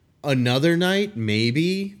Another night,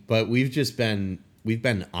 maybe, but we've been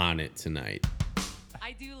on it tonight.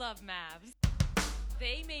 I do love Mavs.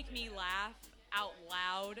 They make me laugh out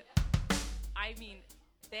loud. I mean,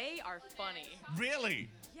 they are funny. Really?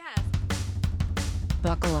 Yes.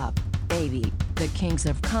 Buckle up, baby. The kings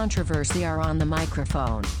of controversy are on the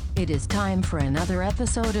microphone. It is time for another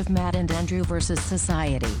episode of Matt and Andrew versus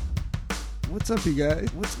Society. What's up, you guys?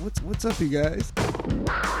 What's up, you guys?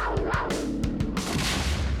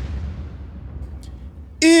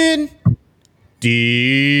 Indeed.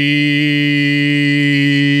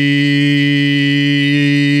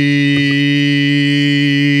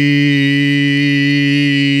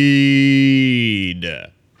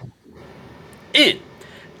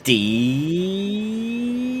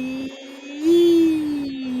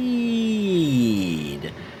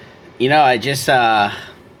 You know, I just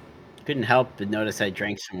couldn't help but notice I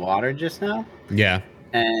drank some water just now. Yeah.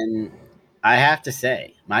 And I have to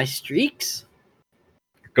say, my streaks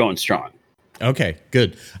are going strong. Okay,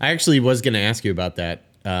 good. I actually was going to ask you about that.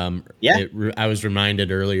 Yeah. I was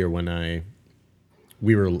reminded earlier when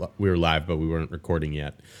we were live, but we weren't recording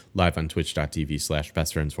yet. Live on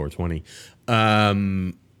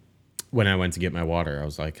twitch.tv/bestfriends420. When I went to get my water, I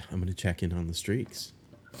was like, I'm going to check in on the streaks.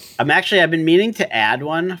 I've been meaning to add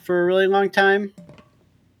one for a really long time.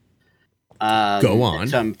 Go on.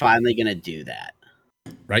 So I'm finally going to do that.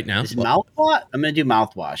 Right now? Is mouthwash? I'm going to do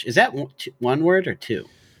mouthwash. Is that one word or two?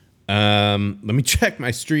 Let me check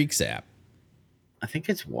my streaks app. I think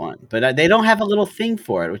it's one, but they don't have a little thing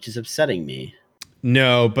for it, which is upsetting me.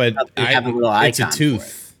 No, but They have a little icon it's a for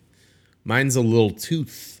tooth. Mine's a little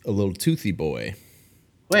toothy boy.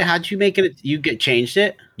 Wait, how'd you make it? You changed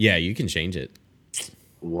it? Yeah, you can change it.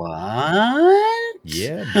 What?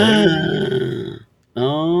 Yeah, boy.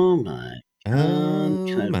 Oh my god.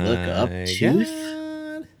 Can I look up tooth?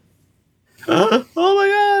 Oh my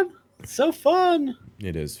god. It's so fun.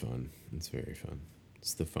 It is fun. It's very fun.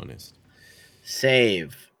 It's the funnest.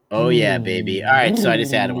 Save. Oh yeah, baby. All right, so I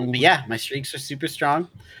just added one. But yeah, my streaks are super strong.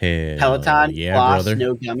 Hell Peloton, yeah, floss, brother.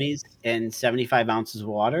 no gummies, and 75 ounces of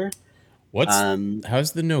water.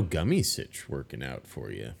 How's the no gummy sitch working out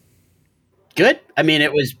for you? Good. I mean,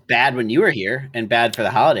 it was bad when you were here and bad for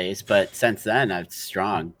the holidays, but since then, it's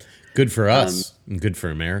strong. Good for us and good for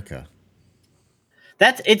America.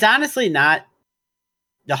 It's honestly not.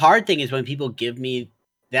 The hard thing is when people give me,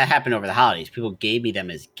 that happened over the holidays. People gave me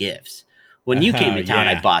them as gifts. When you came to town,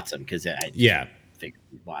 yeah. I bought some because I figured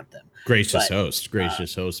you'd want them. Gracious host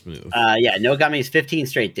move. Yeah, no gummies, 15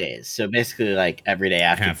 straight days. So basically, like every day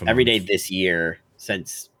every day this year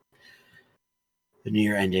since the new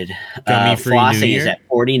year ended. Gummy-free flossing New Year? is at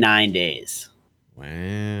 49 days.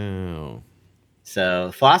 Wow.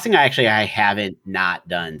 So flossing, I haven't not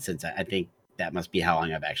done since I think that must be how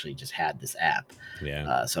long I've actually just had this app.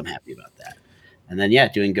 Yeah. So I'm happy about that. And then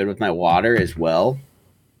doing good with my water as well.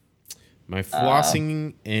 My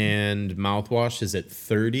flossing and mouthwash is at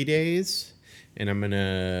 30 days, and I'm going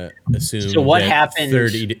to assume So what that happened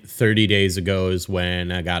 30 days ago is when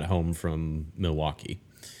I got home from Milwaukee.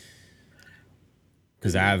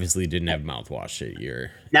 Because I obviously didn't have mouthwash at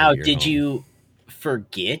your Now, at your did home. you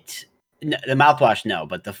forget? No, the mouthwash, no,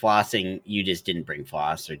 but the flossing, you just didn't bring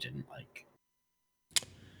floss or didn't like?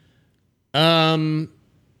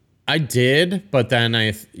 I did, but then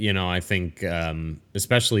I think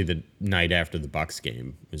especially the night after the Bucks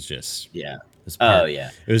game was just Yeah.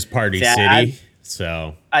 it was party See, city.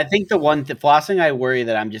 So I think the flossing, I worry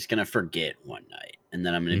that I'm just gonna forget one night and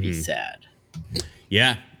then I'm gonna be sad.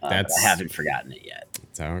 yeah, But I haven't forgotten it yet.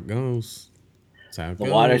 That's how it goes. The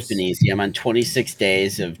water's been easy. I'm on 26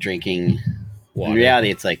 days of drinking. Water. In reality,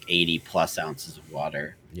 it's like 80 plus ounces of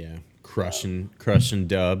water. Yeah, crushing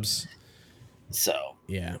dubs. So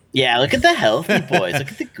Yeah, look at the healthy boys.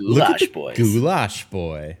 Look at the goulash boys. Goulash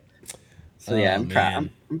boy. So I'm proud.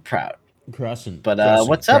 I'm proud. Crushing. But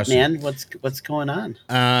what's up, man? What's going on?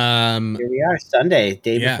 Here we are, Sunday,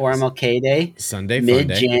 day before MLK Day. Sunday, fun day.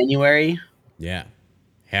 Mid-January. Yeah,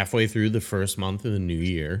 halfway through the first month of the new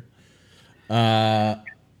year. For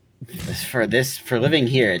living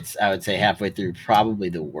here, it's, I would say, halfway through probably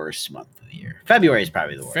the worst month of the year. February is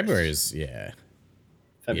probably the worst. February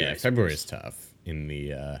is tough in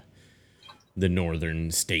the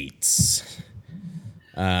northern states.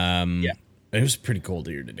 It was pretty cold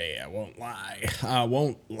here today. I won't lie.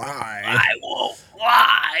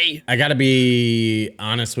 I gotta be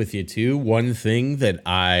honest with you too. One thing that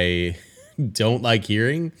I don't like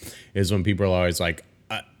hearing is when people are always like,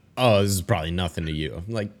 "Oh, this is probably nothing to you."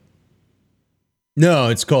 I'm like, no,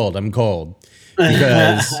 it's cold. I'm cold.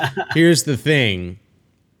 Because here's the thing.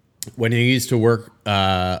 When I used to work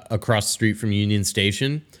across the street from Union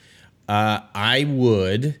Station, I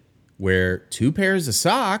would wear 2 pairs of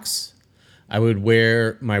socks. I would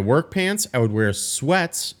wear my work pants. I would wear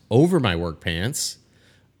sweats over my work pants.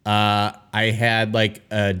 I had like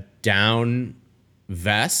a down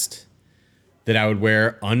vest that I would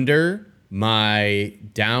wear under my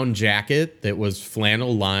down jacket that was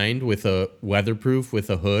flannel lined with a weatherproof with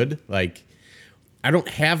a hood. Like, I don't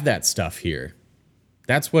have that stuff here.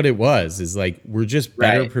 That's what it was, is like, we're just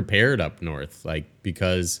better Right. prepared up north, like,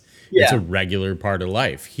 because it's Yeah. a regular part of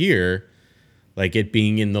life. Here, like, it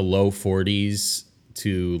being in the low 40s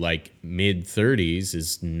to like mid 30s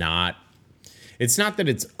is not, it's not that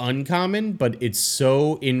it's uncommon, but it's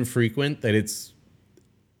so infrequent that it's,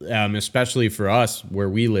 especially for us where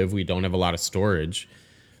we live, we don't have a lot of storage,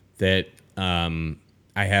 that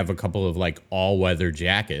I have a couple of like all weather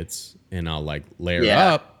jackets and I'll like layer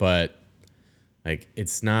Yeah. up, but like,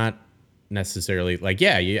 it's not necessarily like,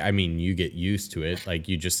 I mean, you get used to it. Like,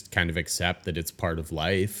 you just kind of accept that it's part of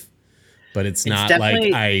life, but it's not like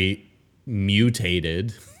definitely- I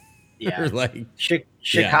mutated Yeah. or like,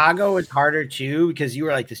 Chicago is harder too, because you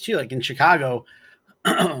were like this too. Like in Chicago,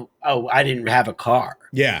 I didn't have a car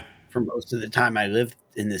yeah. for most of the time I lived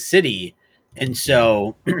in the city. And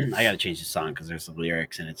so I got to change the song because there's some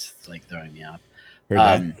lyrics and it's like throwing me off.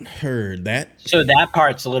 Heard that. So that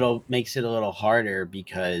part's makes it a little harder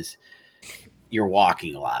because you're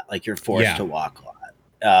walking a lot. Like you're forced Yeah. to walk a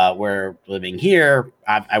lot. We're living here.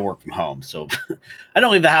 I work from home, so I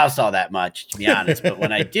don't leave the house all that much, to be honest. But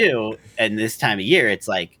when I do, and this time of year, it's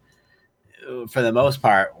like, for the most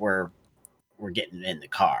part, we're getting in the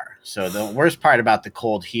car. So the worst part about the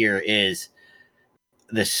cold here is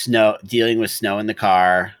the snow, dealing with snow in the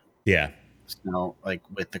car, Yeah. snow like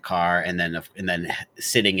with the car, and then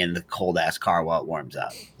sitting in the cold ass car while it warms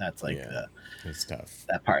up. That's like Yeah. It's tough.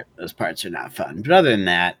 those parts are not fun. But other than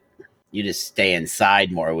that, you just stay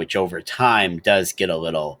inside more, which over time does get a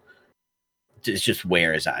little, it just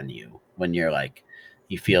wears on you when you're like,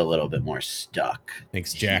 you feel a little bit more stuck.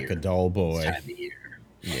 Makes Jack here a dull this boy. time of year.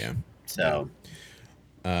 Yeah. So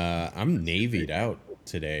I'm navied out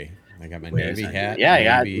today. I got my wears navy on you. hat. Yeah,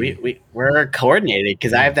 yeah. navy- We're coordinated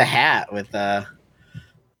because I have the hat with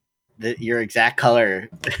your exact color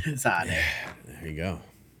is on it. There you go.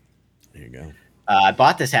 There you go. I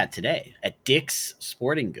bought this hat today at Dick's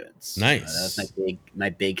Sporting Goods. Nice. That was my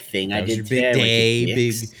big thing That I was did your today. big I went to day,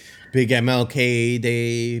 Dick's. big MLK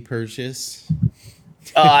Day purchase.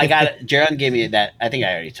 Oh, I got it. Jaron gave me that. I think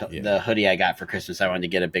I already told Yeah. the hoodie I got for Christmas. I wanted to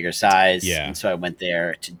get a bigger size. Yeah. And so I went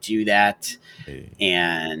there to do that. Hey.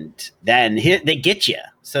 And then they get you.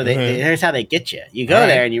 So here's how they get you. You go All right.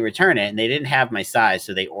 there and you return it, and they didn't have my size,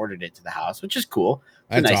 so they ordered it to the house, which is cool.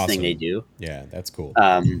 It's a That's nice thing awesome. they do. Yeah, that's cool.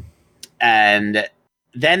 And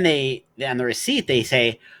then on the receipt they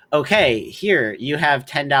say, okay, here you have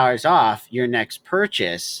 $10 off your next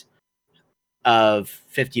purchase of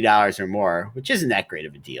 $50 or more, which isn't that great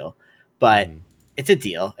of a deal, but Mhm. it's a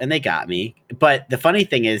deal, and they got me. But the funny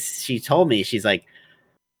thing is, she told me, she's like,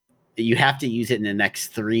 you have to use it in the next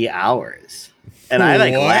 3 hours. And I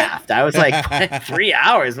like What? laughed. I was like, what? 3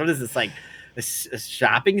 hours? What is this, like a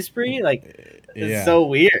shopping spree? Like, it's Yeah. so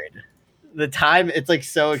weird. The time, it's like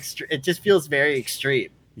so extreme. It just feels very extreme.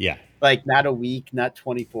 Yeah. Like not a week, not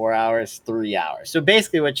 24 hours, 3 hours. So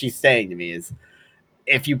basically what she's saying to me is,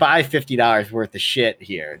 if you buy $50 worth of shit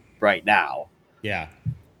here right now, Yeah.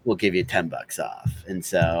 we'll give you $10 off. And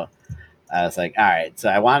so I was like, all right. So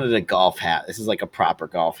I wanted a golf hat. This is like a proper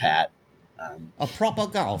golf hat. A proper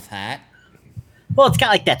golf hat. Well, it's got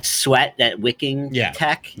like that sweat, that wicking Yeah.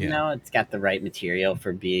 tech, you Yeah. know, it's got the right material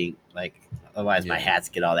for being like, otherwise my Yeah. hats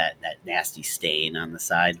get all that nasty stain on the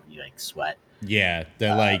side when you like sweat. Yeah.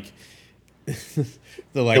 They're like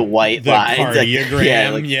the white the lines, like-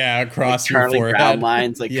 cardiogram, yeah, like- across Like Charlie your forehead. Brown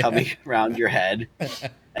lines like Yeah. coming around your head.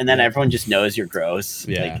 And then everyone just knows you're gross.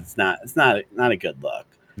 Yeah. Like it's not a good look.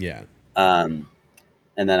 Yeah. And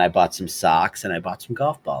then I bought some socks and I bought some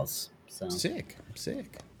golf balls. So Sick.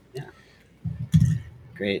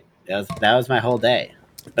 great. That was my whole day.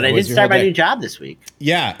 But That I was did your start whole my day. new job this week.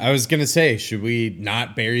 Yeah, I was gonna say, should we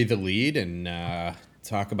not bury the lead and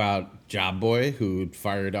talk about Job Boy, who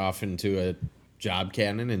fired off into a job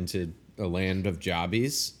cannon into a land of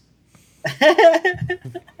jobbies?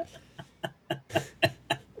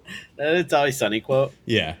 It's always sunny quote.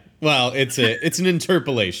 Yeah. Well, it's an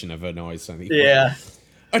interpolation of an Always Sunny. quote. Yeah.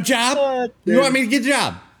 A job? Oh, You want me to get a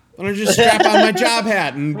job? Why don't I just strap on my job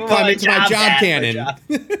hat and climb into my job hat, cannon?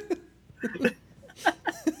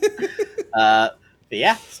 But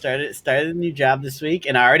yeah, started a new job this week,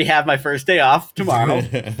 and I already have my first day off tomorrow.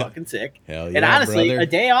 Fucking sick. Hell And yeah, honestly, brother. a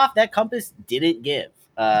day off that Compass didn't give.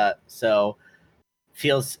 So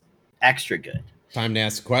feels extra good. Time to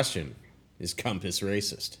ask a question. Is Compass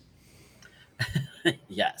racist?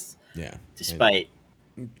 Yes. Yeah. Despite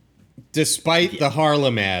the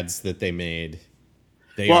Harlem ads that they made,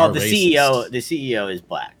 they well, are the racist. CEO is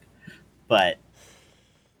black, but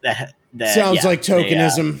that Sounds like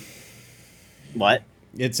tokenism. What?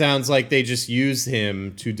 It sounds like they just use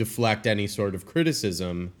him to deflect any sort of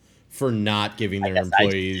criticism for not giving their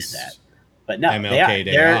employees that. But no, MLK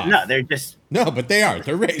Day they're off. no, they're just no, but they are.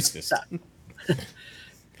 They're racist.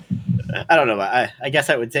 I don't know. I guess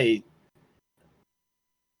I would say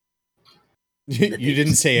you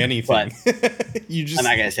didn't say anything. You just. I'm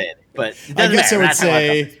not gonna say it, but it I doesn't guess matter. I would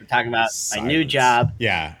say we're talking about silence. my new job.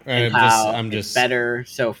 Yeah, and I'm just better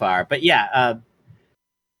so far. But yeah,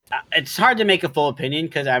 it's hard to make a full opinion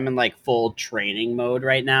because I'm in like full training mode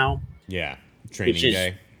right now. Yeah, training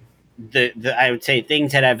day. I would say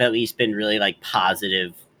things that have at least been really like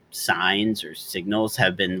positive signs or signals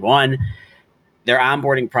have been one. Their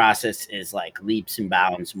onboarding process is like leaps and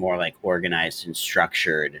bounds more like organized and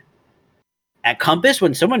structured. At Compass,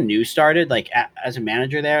 when someone new started, like as a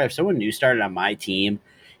manager there, if someone new started on my team,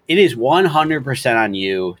 it is 100% on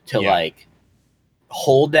you to like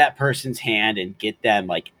hold that person's hand and get them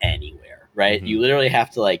like anywhere, right? Mm-hmm. You literally have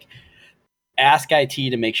to like ask IT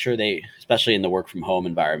to make sure they, especially in the work from home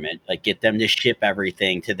environment, like get them to ship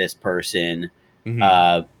everything to this person.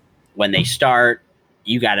 Mm-hmm. When they start,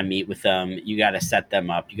 you got to meet with them. You got to set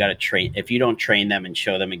them up. You got to train. If you don't train them and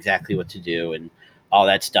show them exactly what to do and all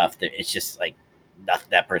that stuff, it's just like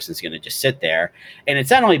that person's going to just sit there. And it's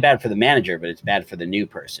not only bad for the manager, but it's bad for the new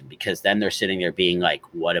person because then they're sitting there being like,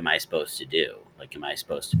 what am I supposed to do? Like, am I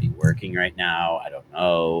supposed to be working right now? I don't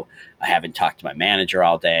know. I haven't talked to my manager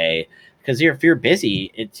all day. Because if you're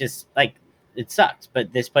busy, it's just like, it sucks.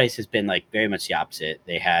 But this place has been like very much the opposite.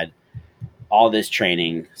 They had all this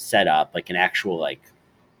training set up, like an actual, like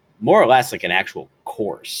more or less like an actual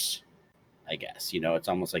course, I guess. You know, it's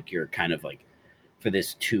almost like you're kind of like, for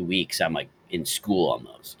this 2 weeks, I'm like in school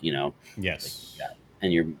almost, you know? Yes. Like,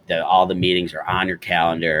 and all the meetings are on your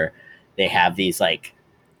calendar. They have these like,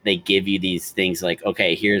 they give you these things like,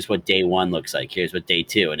 okay, here's what day 1 looks like. Here's what day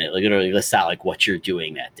 2. And it literally lists out like what you're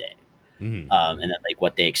doing that day. Mm-hmm. And then like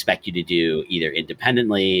what they expect you to do either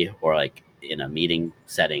independently or like in a meeting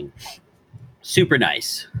setting. Super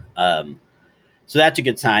nice. So that's a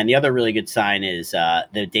good sign. The other really good sign is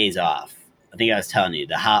the days off. I think I was telling you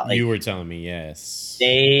you were telling me, yes.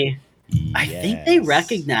 I think they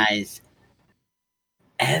recognize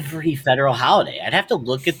every federal holiday. I'd have to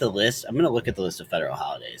look at the list. I'm going to look at the list of federal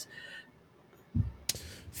holidays.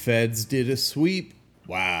 Feds did a sweep.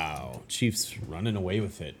 Wow. Chiefs running away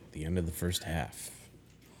with it at the end of the first half.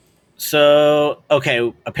 So,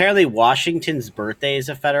 okay, apparently Washington's birthday is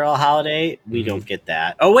a federal holiday. We don't get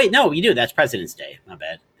that. Oh, wait, no, we do. That's President's Day. My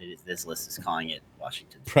bad. This list is calling it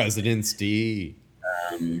Washington's President's Day.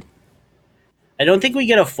 I don't think we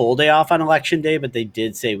get a full day off on Election Day, but they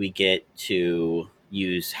did say we get to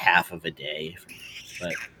use half of a day.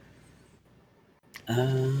 But,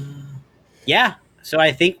 yeah. So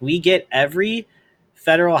I think we get every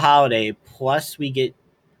federal holiday plus we get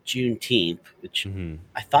Juneteenth, which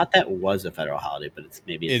I thought that was a federal holiday, but it's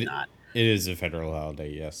not. It is a federal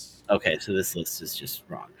holiday, yes. Okay, so this list is just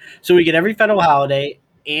wrong. So we get every federal holiday,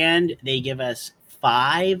 and they give us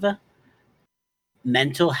 5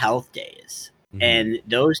 mental health days. Mm-hmm. And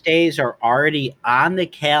those days are already on the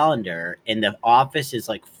calendar, and the office is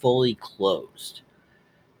like fully closed.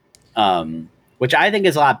 Which I think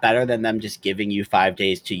is a lot better than them just giving you 5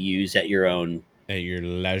 days to use at your own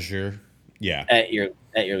leisure. Yeah. At your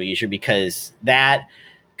leisure, because that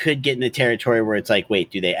could get in the territory where it's like,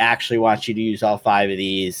 wait, do they actually want you to use all 5 of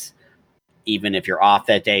these? Even if you're off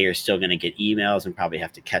that day, you're still going to get emails and probably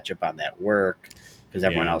have to catch up on that work because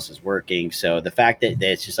everyone else is working. So the fact that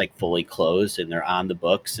it's just like fully closed and they're on the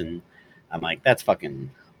books, and I'm like, that's fucking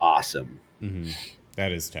awesome. Mm-hmm.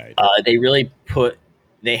 That is tight.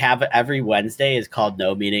 They have every Wednesday is called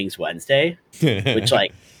No Meetings Wednesday, which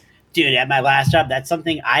like, dude, at my last job, that's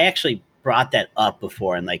something I actually brought that up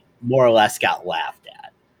before and like more or less got laughed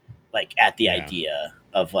at, like at the idea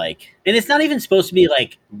of like, and it's not even supposed to be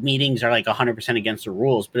like meetings are like 100% against the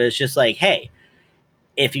rules, but it's just like, hey,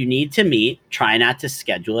 if you need to meet, try not to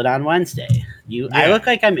schedule it on Wednesday. I look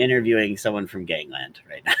like I'm interviewing someone from Gangland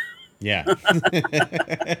right now. Yeah.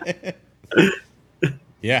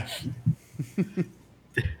 Yeah.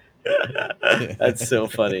 That's so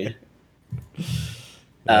funny.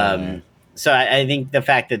 So I think the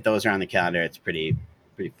fact that those are on the calendar, it's pretty.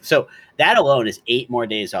 So that alone is 8 more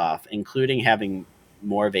days off, including having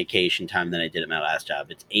more vacation time than I did at my last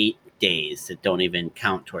job. It's 8 days that don't even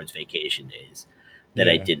count towards vacation days. that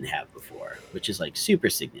I didn't have before, which is like super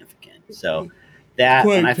significant. So that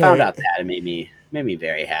when I found out that, it made me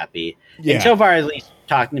very happy. Yeah. And so far, at least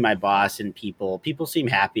talking to my boss and people seem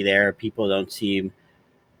happy there. People don't seem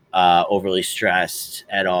overly stressed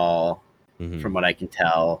at all, from what I can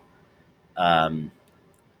tell. And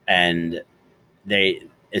they,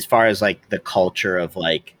 as far as like the culture of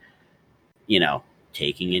like,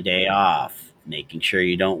 taking a day off, making sure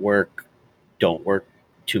you don't work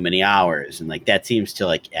too many hours, and like that seems to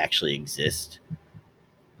like actually exist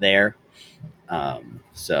there.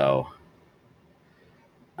 So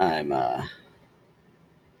I'm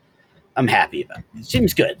happy about it. It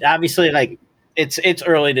seems good. Obviously, like it's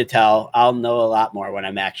early to tell. I'll know a lot more when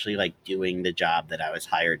I'm actually like doing the job that I was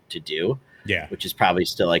hired to do. Yeah. Which is probably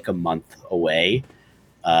still like a month away.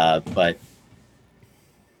 But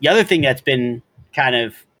the other thing that's been kind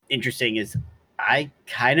of interesting is I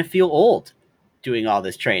kind of feel old doing all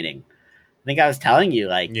this training. I think I was telling you,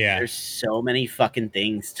 like, there's so many fucking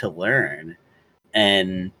things to learn.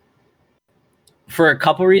 And for a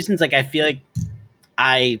couple reasons, like, I feel like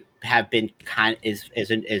I have been kind of,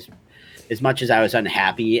 as much as I was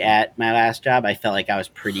unhappy at my last job, I felt like I was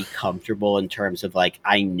pretty comfortable in terms of, like,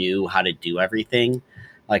 I knew how to do everything.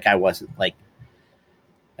 Like, I wasn't, like,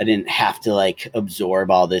 I didn't have to, like, absorb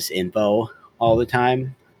all this info all the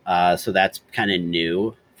time. So that's kind of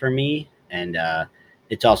new for me. And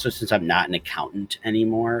it's also, since I'm not an accountant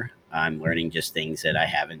anymore, I'm learning just things that I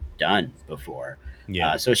haven't done before.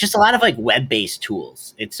 Yeah. So it's just a lot of like web-based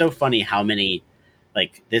tools. It's so funny how many,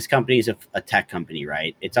 like, this company is a tech company,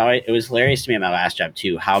 right? It was hilarious to me at my last job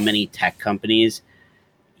too, how many tech companies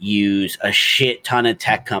use a shit ton of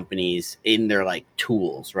tech companies in their like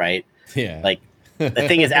tools, right? Yeah. Like, the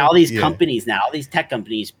thing is, all these companies now, all these tech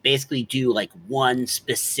companies basically do like one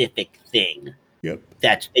specific thing. Yep.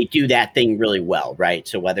 That they do that thing really well, right?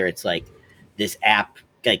 So whether it's like this app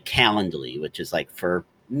like Calendly, which is like for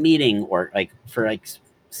meeting or like for like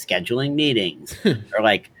scheduling meetings, or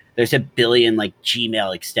like there's a billion like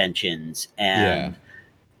Gmail extensions, and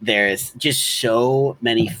there's just so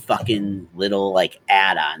many fucking little like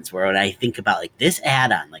add-ons where when I think about like this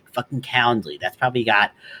add-on, like fucking Calendly, that's probably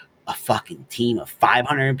got a fucking team of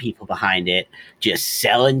 500 people behind it, just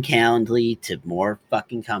selling Calendly to more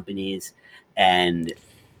fucking companies. And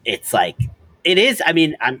it's like, it is, I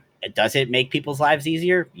mean, does it make people's lives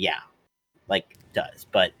easier? Yeah, like it does,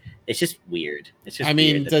 but it's just weird. It's just, I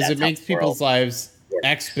mean, weird does it make people's lives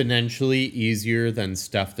exponentially easier than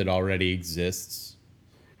stuff that already exists?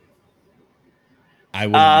 I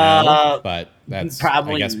wouldn't know, but that's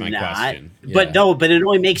probably, I guess, my question. Yeah. But it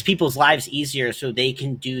only makes people's lives easier so they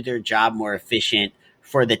can do their job more efficient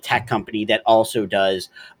for the tech company that also does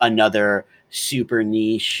another super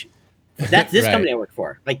niche. That's this company I work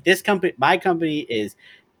for. Like this company, my company is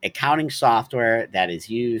accounting software that is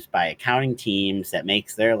used by accounting teams that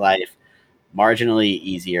makes their life marginally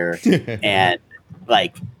easier. And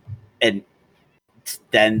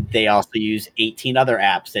then they also use 18 other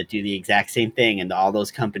apps that do the exact same thing. And all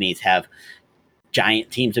those companies have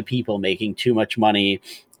giant teams of people making too much money,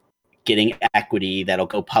 getting equity that'll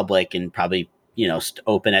go public and probably,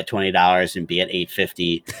 open at $20 and be at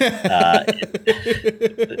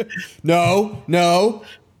 $8.50. No,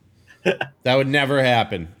 that would never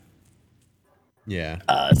happen. Yeah.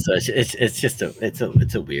 So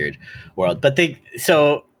it's a weird world, but the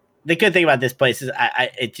good thing about this place is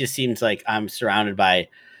it just seems like I'm surrounded by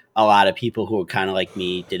a lot of people who are kind of like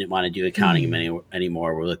me, didn't want to do accounting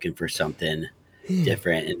anymore. We're looking for something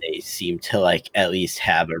different, and they seem to like at least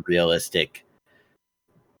have a realistic.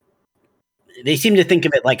 They seem to think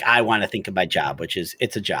of it like I want to think of my job, which is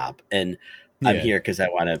it's a job, and I'm here because I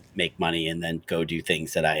want to make money and then go do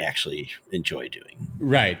things that I actually enjoy doing.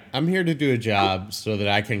 Right. I'm here to do a job so that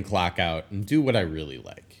I can clock out and do what I really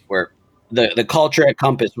like. Where the culture at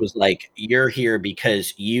Compass was like, you're here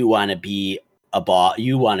because you want to be a boss,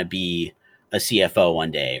 you want to be a CFO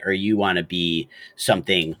one day, or you want to be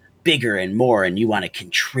something bigger and more, and you want to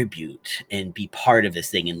contribute and be part of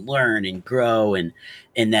this thing and learn and grow and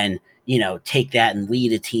then, take that and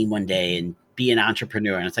lead a team one day and be an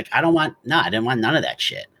entrepreneur. And it's like, I didn't want none of that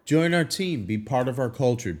shit. Join our team, be part of our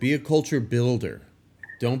culture, be a culture builder.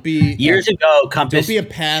 Don't be Compass. Don't be a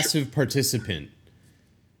passive participant.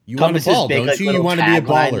 You want to ball, don't you? You want to be a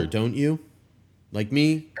baller, don't you? Like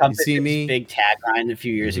me? Compass, you see me? Big tagline a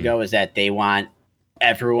few years ago is that they want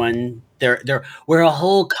everyone. We're a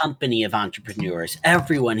whole company of entrepreneurs.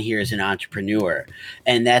 Everyone here is an entrepreneur,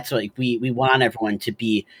 and that's like we want everyone to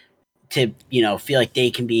feel like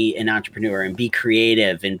they can be an entrepreneur and be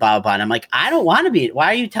creative and blah, blah, blah. And I'm like, I don't want to be. Why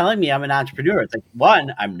are you telling me I'm an entrepreneur? It's like,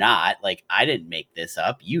 one, I'm not. Like, I didn't make this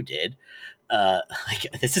up. You did.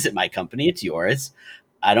 like, this isn't my company, it's yours.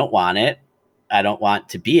 I don't want it. I don't want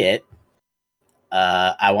to be it.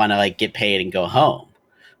 I want to like get paid and go home.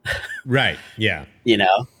 Right. Yeah. You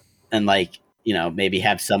know, and like, you know, maybe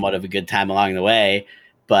have somewhat of a good time along the way,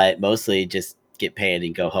 but mostly just get paid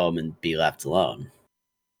and go home and be left alone.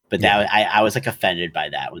 But that I was like offended by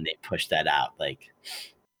that when they pushed that out. Like,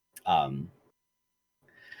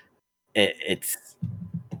 it's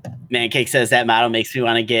Mancake says that model makes me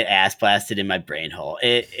want to get ass blasted in my brain hole.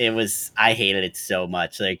 It was, I hated it so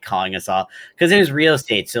much, like calling us all, because it was real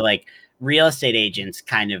estate. So like real estate agents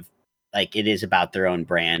kind of like, it is about their own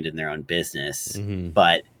brand and their own business,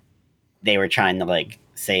 but they were trying to like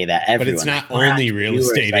say that everyone. But it's not like, only real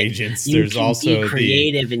estate agents. There's also be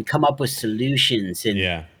creative and come up with solutions and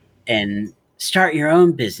yeah. and start your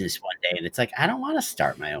own business one day. And it's like, I don't want to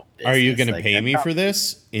start my own business. Are you going to like, pay me for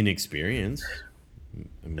this? Inexperience.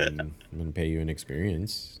 I mean, I'm going to pay you in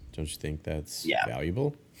experience. Don't you think that's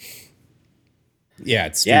valuable? Yeah,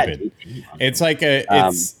 it's stupid. Yeah, it's like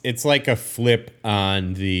it's like a flip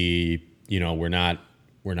on the, you know, we're not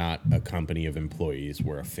a company of employees,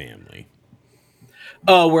 we're a family.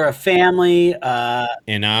 Oh, we're a family.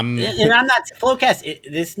 And I'm not Flowcast.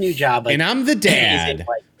 This new job, like, and I'm the dad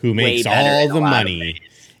who makes all the money,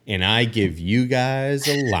 and I give you guys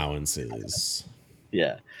allowances.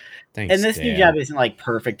 Yeah. Thanks, and this Dad. new job isn't like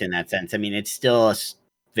perfect in that sense. I mean, it's still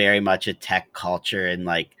very much a tech culture and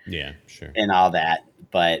like, yeah, sure, and all that.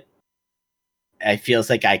 But it feels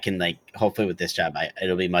like I can, like, hopefully with this job,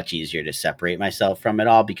 it'll be much easier to separate myself from it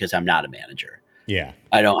all because I'm not a manager. Yeah,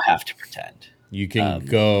 I don't have to pretend. You can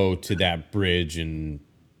go to that bridge in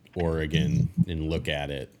Oregon and look at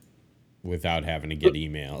it without having to get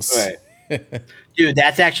emails. Right. Dude,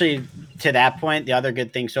 that's actually, to that point, the other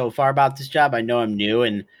good thing so far about this job. I know I'm new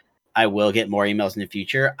and I will get more emails in the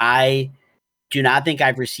future. I do not think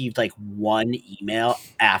I've received like one email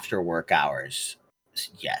after work hours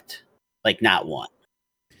yet. Like, not one.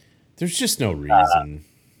 There's just no reason.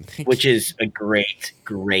 Which is a great,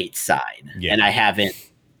 great sign. Yeah. And I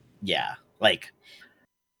haven't, like,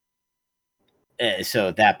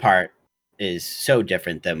 so that part is so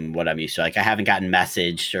different than what I'm used to. Like, I haven't gotten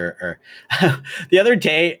messaged or the other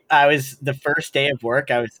day, the first day of work,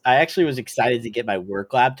 I actually was excited to get my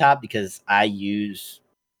work laptop because I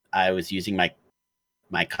was using my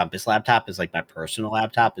Compass laptop as like my personal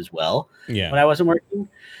laptop as well when I wasn't working.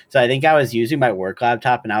 So I think I was using my work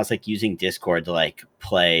laptop and I was like using Discord to like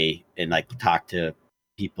play and like talk to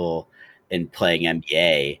people and playing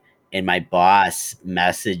NBA. And my boss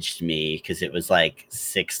messaged me because it was like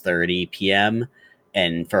 6:30 p.m.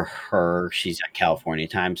 And for her, she's at California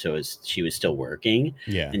time, so she was still working.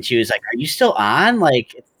 Yeah. And she was like, "Are you still on?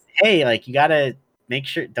 Like, hey, like you gotta make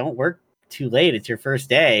sure don't work too late. It's your first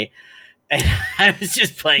day." And I was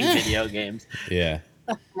just playing video games. Yeah.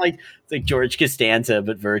 It's like George Costanza,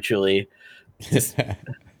 but virtually. Because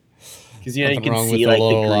you can see like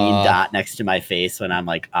the green dot next to my face when I'm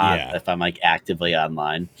like on, if I'm like actively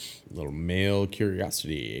online. Little male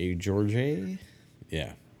curiosity, George?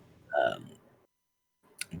 Yeah.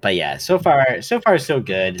 But yeah, so far so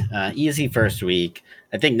good. Easy first week.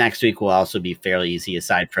 I think next week will also be fairly easy,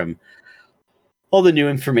 aside from all the new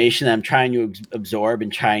information that I'm trying to absorb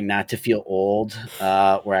and trying not to feel old.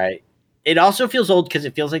 It also feels old because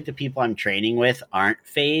it feels like the people I'm training with aren't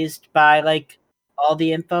phased by like all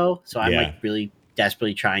the info. So I'm like really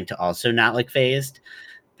desperately trying to also not look phased.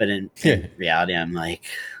 But in reality, I'm like,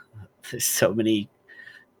 there's so many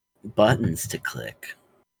buttons to click.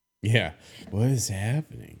 Yeah. What is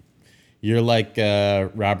happening? You're like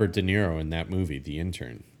Robert De Niro in that movie, The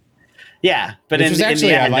Intern. Yeah, but in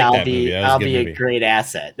the end, I'll be a great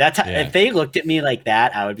asset. That's how, if they looked at me like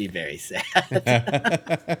that, I would be very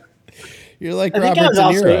sad. You're like Robert De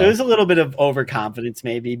Niro. It was a little bit of overconfidence,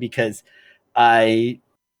 maybe, because I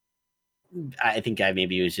think I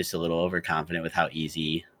maybe was just a little overconfident with how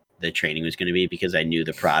easy the training was going to be because I knew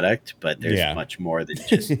the product, but there's much more than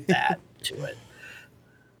just that to it.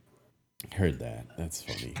 Heard that. That's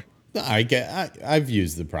funny. I've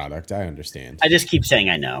used the product. I understand. I just keep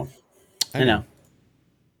saying I know. I know.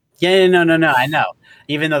 Yeah, no. I know.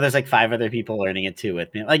 Even though there's like 5 other people learning it too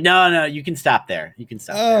with me. Like, no, you can stop there. You can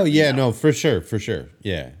stop. Oh, yeah, no, for sure.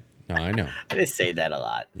 Yeah. No, I know. I just say that a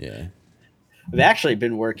lot. Yeah. I've actually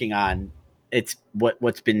been working on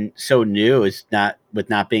what's been so new is not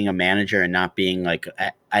being a manager and not being like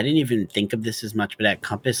I didn't even think of this as much, but at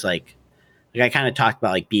Compass, like I kind of talked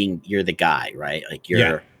about like you're the guy, right? Like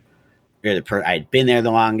you're the I'd been there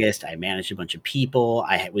the longest. I managed a bunch of people.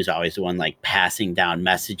 I was always the one like passing down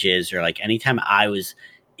messages, or like anytime I was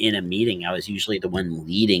in a meeting, I was usually the one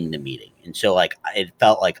leading the meeting. And so like it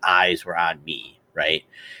felt like eyes were on me, right?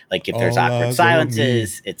 Like if there's All awkward eyes on me.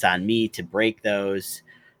 silences, it's on me to break those.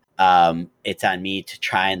 It's on me to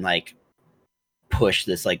try and like push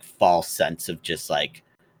this like false sense of just like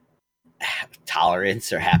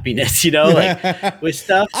tolerance or happiness, like with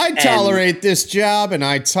stuff. I tolerate this job and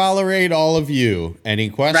I tolerate all of you. Any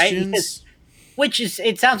questions? Which is,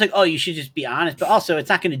 it sounds like, oh, you should just be honest, but also it's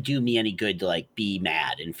not going to do me any good to like be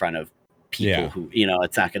mad in front of people who,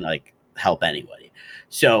 it's not going to like help anybody.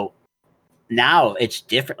 So now it's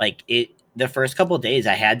different. Like the first couple of days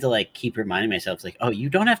I had to like keep reminding myself like, oh, you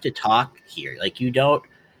don't have to talk here. Like you don't,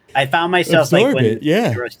 I found myself Absorb like when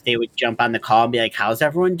it, they would jump on the call and be like, how's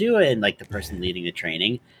everyone doing? Like the person leading the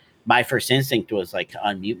training. My first instinct was like to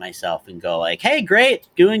unmute myself and go like, hey, great,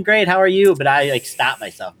 doing great. How are you? But I like stopped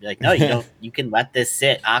myself and be like, no, you don't, you can let this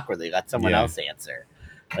sit awkwardly. Let someone else answer.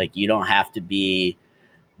 Like you don't have to be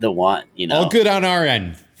the one, All good on our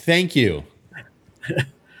end. Thank you.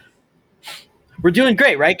 We're doing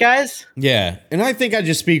great, right, guys? Yeah. And I think I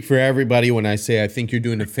just speak for everybody when I say I think you're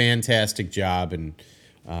doing a fantastic job, and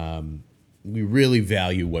we really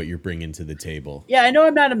value what you're bringing to the table. Yeah, I know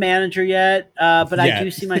I'm not a manager yet, but I do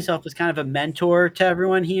see myself as kind of a mentor to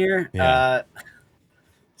everyone here. Yeah.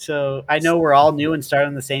 So I know we're all new and start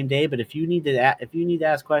on the same day, but if you need to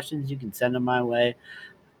ask questions, you can send them my way.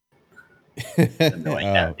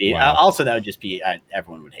 Wow. Also, that would just be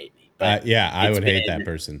everyone would hate me. But I would hate that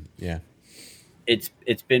person. Yeah. It's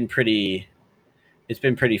been pretty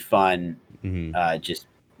fun. Mm-hmm.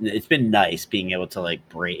 It's been nice being able to like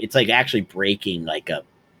break. It's like actually breaking like a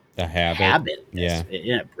habit. Yeah.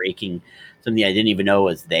 Breaking something I didn't even know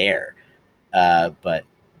was there. But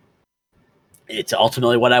it's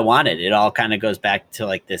ultimately what I wanted. It all kind of goes back to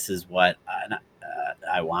like, this is what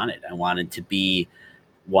I wanted. I wanted to be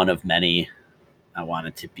one of many. I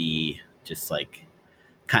wanted to be just like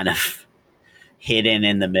kind of hidden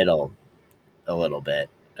in the middle a little bit,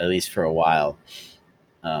 at least for a while,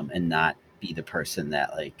 and not be the person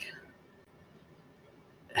that like,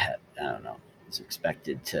 I don't know, is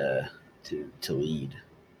expected to lead.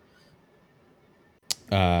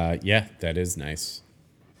 Yeah, that is nice.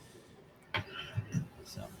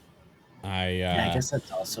 So I guess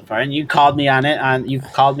that's all so far. And you called me on it. You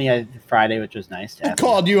called me on Friday, which was nice. I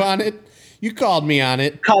called you on it. You called me on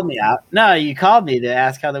it. Called me out. No, you called me to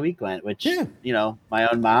ask how the week went, which my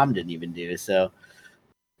own mom didn't even do. So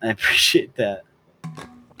I appreciate that.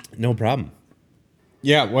 No problem.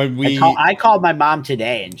 Yeah, when I called my mom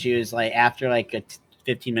today, and she was like, after like a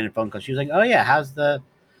 15-minute phone call, she was like, "Oh yeah, how's the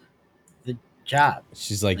job?"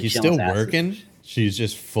 She's like, "You still working?" She's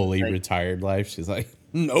just fully retired life. She's like,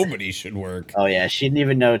 nobody should work. Oh yeah, she didn't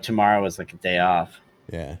even know tomorrow was like a day off.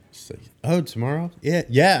 Yeah. She's like, oh, tomorrow?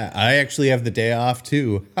 Yeah. I actually have the day off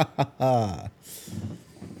too.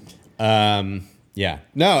 Yeah.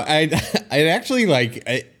 No, I actually like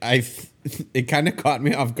I it kind of caught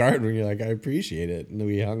me off guard when you're like, I appreciate it. And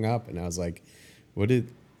we hung up and I was like,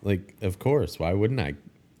 of course, why wouldn't I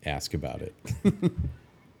ask about it?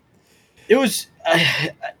 It was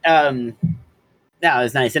no, it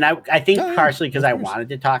was nice. And I think partially because I wanted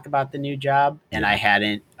to talk about the new job and I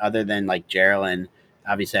hadn't, other than like Geraldine.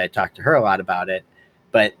 Obviously I talked to her a lot about it,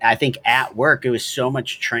 but I think at work, it was so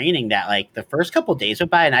much training that like the first couple of days went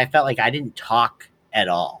by and I felt like I didn't talk at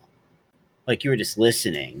all. Like you were just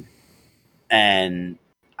listening. And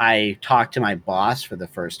I talked to my boss for the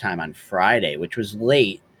first time on Friday, which was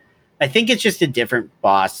late. I think it's just a different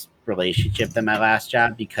boss relationship than my last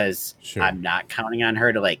job because I'm not counting on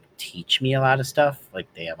her to like teach me a lot of stuff.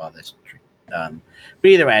 Like they have all this. But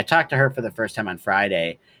either way, I talked to her for the first time on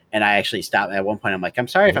Friday. And I actually stopped at one point. I'm like, I'm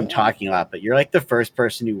sorry if I'm talking a lot, but you're like the first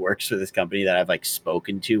person who works for this company that I've like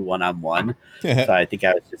spoken to one-on-one. So I think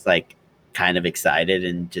I was just like kind of excited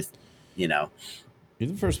and just, You're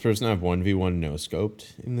the first person I've 1v1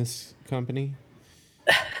 no-scoped in this company.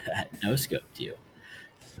 No-scoped you.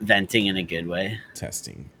 Venting in a good way.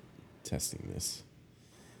 Testing this.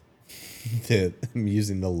 I'm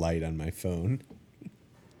using the light on my phone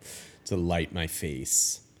to light my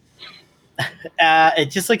face. It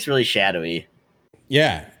just looks really shadowy.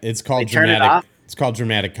 Yeah, it's called dramatic. Turn it off? It's called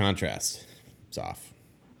dramatic contrast. It's off.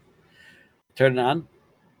 Turn it on.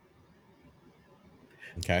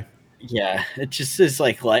 Okay. Yeah, it just is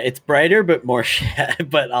like light. It's brighter, but more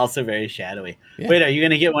but also very shadowy. Yeah. Wait, are you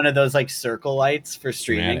gonna get one of those like circle lights for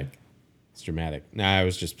streaming? It's dramatic. No, I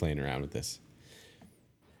was just playing around with this.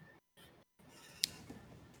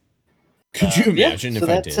 Could you imagine if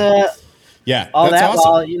I did? Yeah, all that's that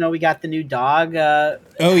awesome. while we got the new dog. How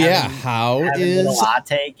is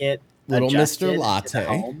latte get little adjusted Mr.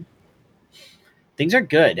 Latte? things are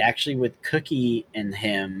good actually with Cookie and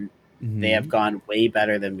him. Mm-hmm. They have gone way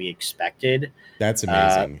better than we expected. That's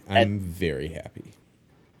amazing. I'm very happy.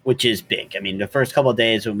 Which is big. I mean, the first couple of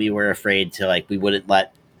days when we were afraid to we wouldn't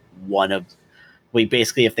let we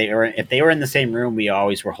basically if they were in the same room, we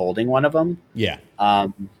always were holding one of them. Yeah.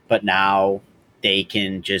 But now they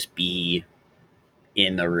can just be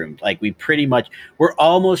in the room. Like we're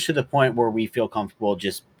almost to the point where we feel comfortable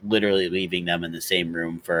just literally leaving them in the same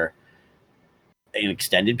room for an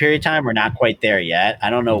extended period of time. We're not quite there yet. I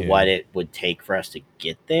don't know what it would take for us to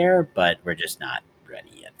get there, but we're just not ready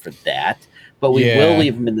yet for that. But we will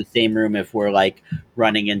leave them in the same room if we're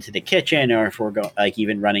running into the kitchen, or if we're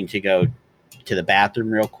even running to go to the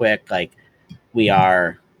bathroom real quick. We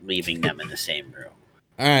are leaving them in the same room.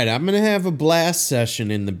 All right, I'm gonna have a blast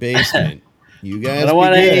session in the basement. You guys, I don't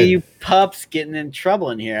want any of you pups getting in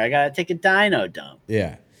trouble in here. I gotta take a dino dump.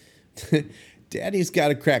 Yeah, Daddy's got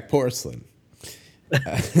to crack porcelain.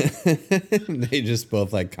 They just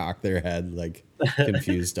both cock their head like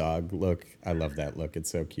confused dog. Look, I love that look.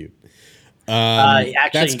 It's so cute. Actually,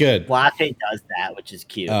 that's good. Latte does that, which is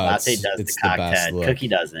cute. Latte does the cocked head. Look. Cookie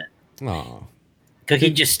doesn't. Oh,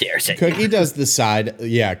 Cookie just stares at Cookie you. does the side.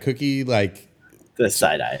 Yeah, Cookie the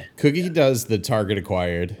side eye. Cookie does the target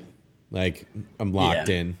acquired. I'm locked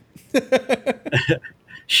in.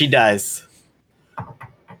 She does.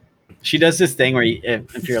 She does this thing where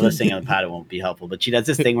if you're listening on the pod, it won't be helpful, but she does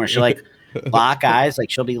this thing where she'll lock eyes.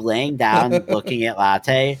 She'll be laying down looking at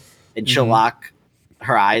Latte, and she'll lock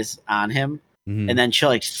her eyes on him, and then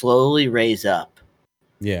she'll slowly raise up.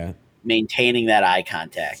 Yeah. Maintaining that eye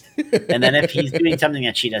contact. And then if he's doing something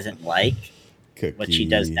that she doesn't like, Cookie. what she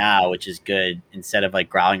does now, which is good, instead of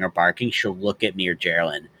growling or barking, she'll look at me or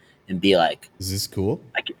Geraldine and be like, "Is this cool?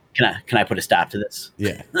 Can I put a stop to this?"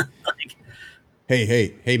 Yeah.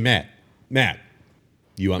 Hey, Matt,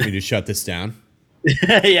 you want me to shut this down?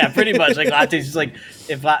 Yeah, pretty much. Latte's just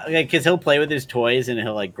because he'll play with his toys and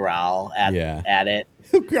he'll growl at it,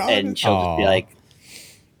 and she'll just be like,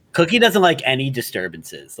 Cookie doesn't like any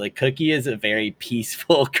disturbances. Cookie is a very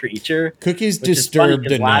peaceful creature. Cookie's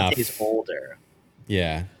disturbed enough. Latte's older.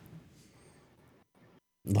 Yeah.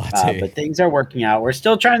 Latte. But things are working out. We're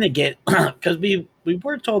still trying to get because we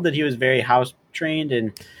were told that he was very house trained,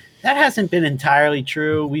 and that hasn't been entirely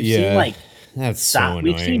true. We've seen that's so annoying.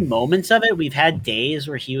 We've seen moments of it. We've had days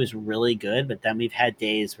where he was really good, but then we've had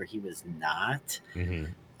days where he was not. Mm-hmm.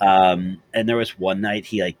 And there was one night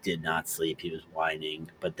he did not sleep. He was whining,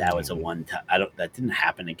 but that was a one time. That didn't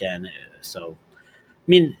happen again. So, I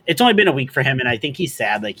mean, it's only been a week for him, and I think he's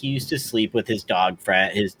sad. He used to sleep with his dog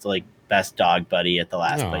friend, his best dog buddy at the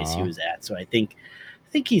last place he was at. So I think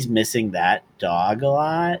he's missing that dog a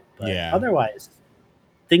lot. But otherwise,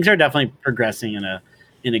 things are definitely progressing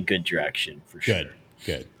in a good direction for sure.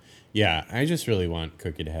 Good. Yeah, I just really want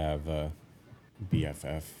Cookie to have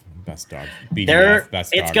BFF. Best dog.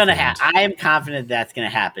 It's gonna happen. I am confident that's gonna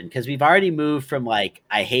happen because we've already moved from I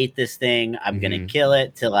hate this thing, I'm gonna kill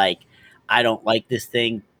it, to I don't like this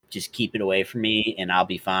thing, just keep it away from me and I'll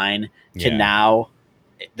be fine. To now,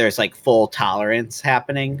 there's full tolerance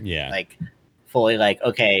happening. Yeah. Fully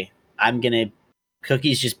okay,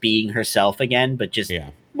 Cookie's just being herself again, but just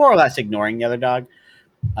more or less ignoring the other dog.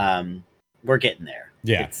 We're getting there.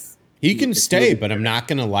 Yeah. He can stay, but I'm not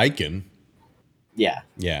gonna like him. Yeah.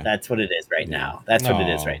 That's what it is right now. That's what it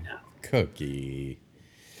is right now. Cookie.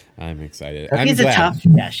 I'm excited. Cookie's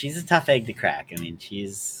she's a tough egg to crack. I mean, she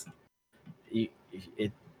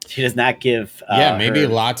does not give. Maybe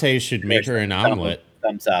Latte should make her an omelet.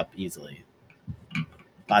 Thumbs up easily.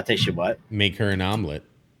 Latte should what? Make her an omelet.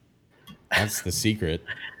 That's the secret.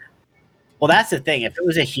 Well, that's the thing. If it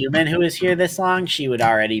was a human who was here this long, she would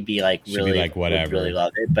already be really whatever. Really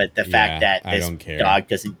love it. But the fact that this dog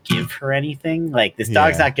doesn't give her anything, this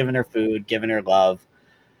dog's not giving her food, giving her love,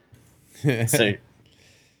 so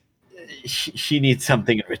she needs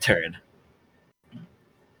something in return.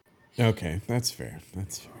 Okay, that's fair.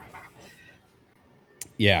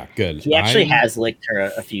 Yeah, good. He actually has licked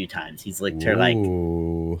her a few times. He's licked her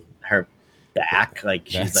her back,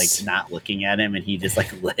 she's not looking at him, and he just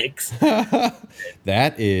licks.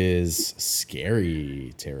 That is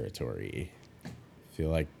scary territory.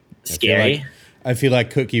 Scary. I feel like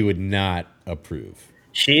Cookie would not approve.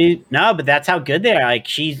 But that's how good they are.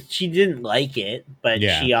 She didn't like it, but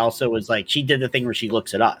she also was she did the thing where she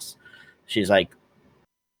looks at us. She's like,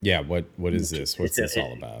 yeah, what is this? What's this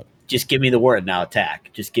all about? Just give me the word and I'll attack.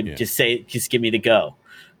 Just give me the go.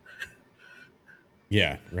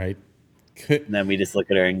 Yeah, right. And then we just look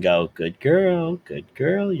at her and go, good girl,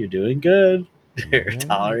 you're doing good. You're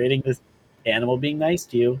tolerating this animal being nice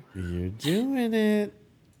to you. You're doing it.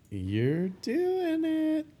 You're doing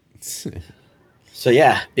it. So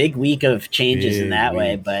yeah, big week of changes in Big that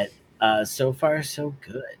way, week. but so far so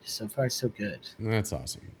good. So far so good. That's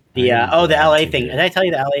awesome. The I am the glad LA to thing. hear Did it. I tell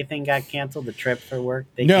you the LA thing got canceled? The trip for work.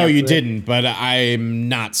 They No, you canceled it? didn't, but I'm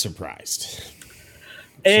not surprised.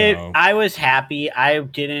 It, So- I was happy. I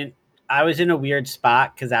was in a weird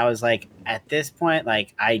spot because I was like, at this point,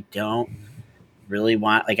 like I don't really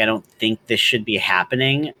want, like I don't think this should be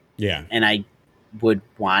happening, Yeah. and I would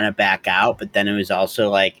want to back out. But then it was also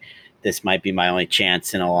like, this might be my only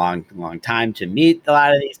chance in a long, long time to meet a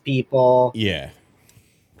lot of these people. Yeah.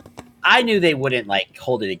 I knew they wouldn't like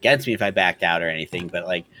hold it against me if I backed out or anything, but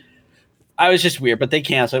like I was just weird. But they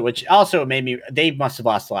canceled it, which also made me. They must have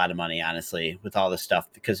lost a lot of money, honestly, with all this stuff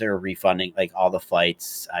because they were refunding like all the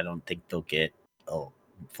flights. I don't think they'll get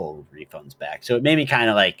full refunds back. So it made me kind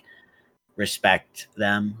of like respect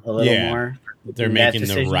them a little Yeah. more. They're in that making the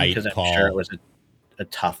decision, right because I'm call. sure it was a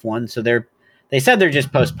tough one. So they said they're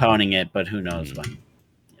just postponing it, but who knows when.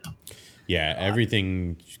 Yeah,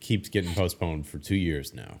 everything keeps getting postponed for 2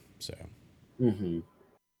 years now. So,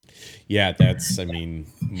 yeah, I mean,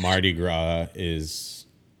 Mardi Gras is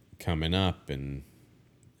coming up, and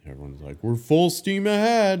everyone's like, we're full steam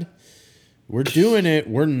ahead. We're doing it.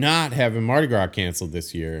 We're not having Mardi Gras canceled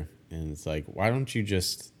this year. And it's like, why don't you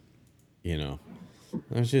just,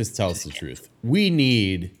 let's just tell us the truth. We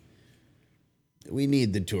need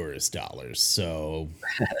the tourist dollars. So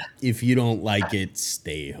if you don't like it,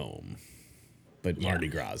 stay home. But Mardi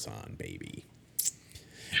Gras on, baby.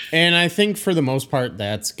 And I think for the most part,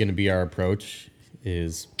 that's going to be our approach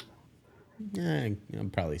is, I'll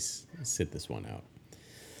probably sit this one out.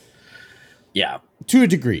 Yeah. To a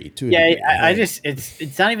degree. I just,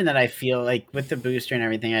 it's not even that I feel like with the booster and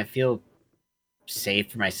everything, I feel safe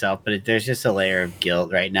for myself, but there's just a layer of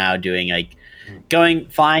guilt right now doing like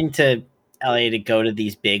flying to LA to go to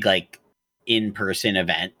these big like in-person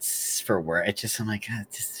events for work. It just, I'm like,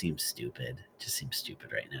 it just seems stupid. It just seems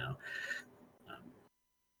stupid right now.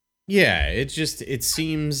 Yeah, it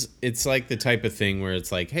seems it's like the type of thing where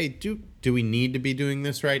it's like, hey, do we need to be doing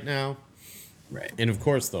this right now? Right. And of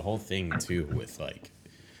course, the whole thing too with like,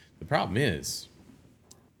 the problem is,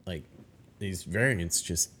 like, these variants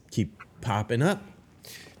just keep popping up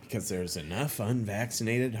because there's enough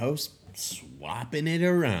unvaccinated hosts swapping it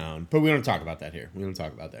around. But we don't talk about that here. No.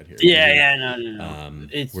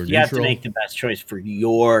 It's You have to make the best choice for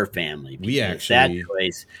your family. We actually that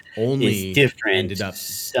choice only is different. ended up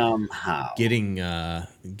somehow getting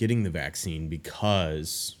the vaccine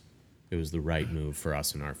because it was the right move for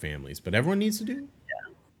us and our families. But everyone needs to do.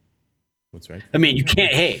 Yeah. What's right? I mean, you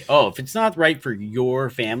can't. Hey, if it's not right for your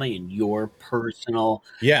family and your personal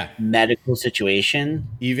medical situation,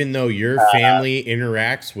 even though your family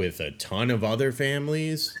interacts with a ton of other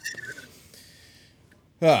families.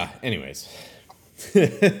 Anyways.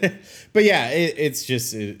 But yeah, it's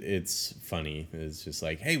just it's funny. It's just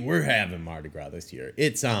like, hey, we're having Mardi Gras this year.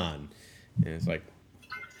 It's on, and it's like,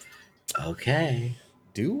 okay,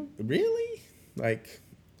 really? Like,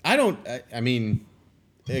 I mean,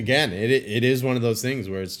 again, it is one of those things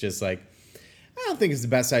where it's just like, I don't think it's the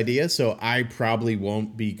best idea, so I probably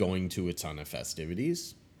won't be going to a ton of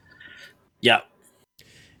festivities. Yeah.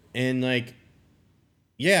 And like,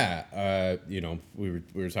 yeah, we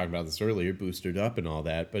were talking about this earlier, boosted up and all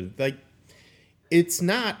that, but like, it's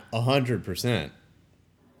not 100%.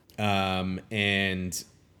 And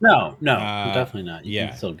no, definitely not. You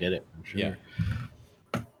can still get it. For sure. Yeah.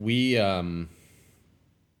 We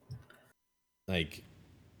like,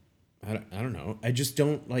 I don't know. I just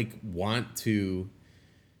don't like want to.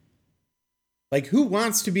 Like, who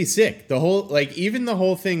wants to be sick? Even the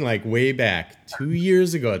whole thing, like, way back 2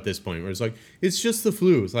 years ago at this point, where it's like, it's just the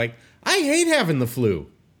flu. It's like, I hate having the flu.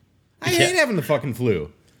 I hate having the fucking flu.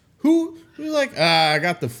 Who's like, I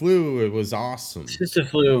got the flu. It was awesome. It's just the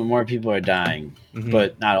flu, and more people are dying,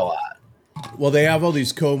 but not a lot. Well, they have all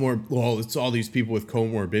these it's all these people with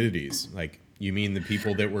comorbidities. Like, you mean the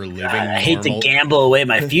people that were living I hate to gamble away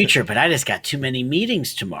my future, but I just got too many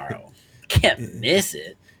meetings tomorrow. Can't miss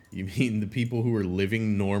it. You mean the people who are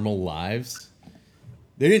living normal lives?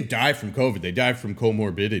 They didn't die from COVID. They died from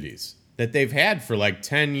comorbidities that they've had for like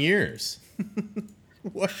 10 years.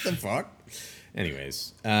 What the fuck?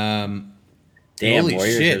 Anyways. Damn, holy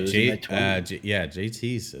Warriors shit. losing by 20.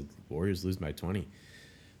 JT said Warriors lose by 20.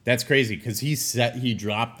 That's crazy because he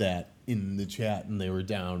dropped that in the chat and they were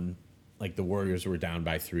down, like the Warriors were down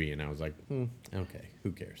by 3. And I was like, okay,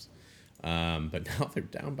 who cares? But now they're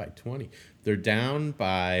down by 20. They're down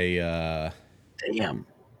by damn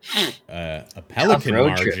a Pelican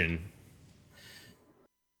margin.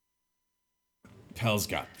 Pel's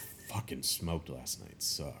got fucking smoked last night.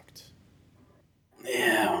 Sucked.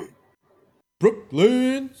 Yeah.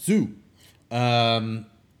 Brooklyn Zoo.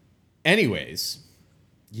 Anyways,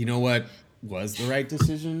 you know what was the right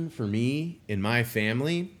decision for me and my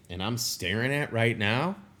family, and I'm staring at right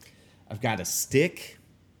now? I've got a stick.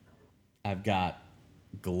 I've got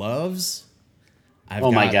gloves. I've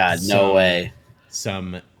Oh my got God, no way.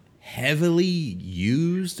 Some heavily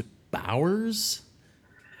used Bowers.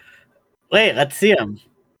 Wait, let's see them.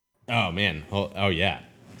 Oh man. Oh yeah.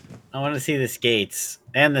 I want to see the skates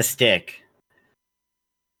and the stick.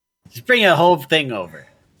 Just bring a whole thing over.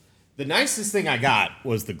 The nicest thing I got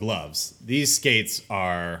was the gloves. These skates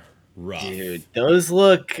are rough. Dude, those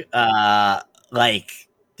look like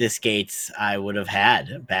the skates I would have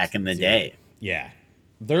had back in the day. Yeah.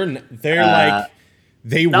 They're like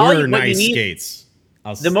they all were you- what you nice need- skates.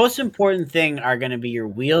 The most important thing are going to be your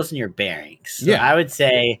wheels and your bearings. So Yeah. I would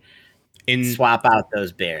say in swap out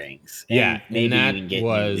those bearings. And yeah, maybe and you can get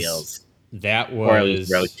new wheels. that Or at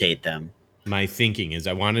least was rotate them. my thinking is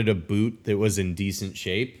I wanted a boot that was in decent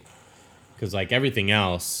shape because like everything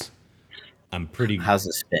else, I'm pretty How's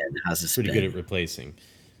the spin? How's the spin? good at replacing.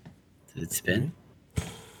 Did it spin?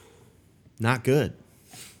 Not good.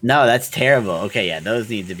 No, that's terrible. Okay, yeah, those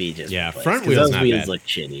need to be just replaced, front 'cause wheels those not wheels bad. look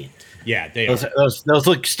shitty. Yeah, they Those, are. those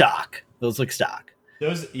look stock. Those look stock.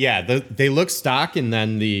 They look stock, and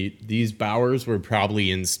then these Bowers were probably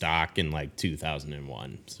in stock in like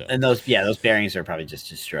 2001. So And those bearings are probably just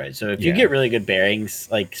destroyed. So if you Yeah. get really good bearings,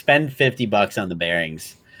 like spend $50 on the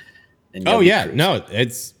bearings. And oh you'll be yeah, cruising. no,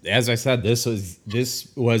 it's as I said, this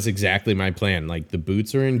was exactly my plan. Like the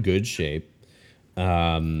boots are in good shape,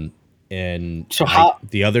 and So how-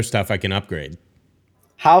 the other stuff I can upgrade.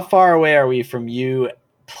 How far away are we from you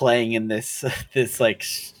playing in this like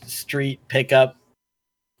street pickup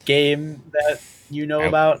game that you know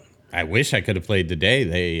about? I wish I could have played today.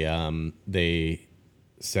 They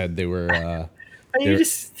said they were You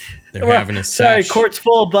just they're having a sorry, sesh. court's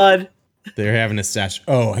full, bud. They're having a sesh.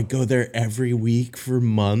 Oh, I go there every week for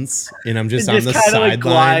months, and I'm just And on the kind of like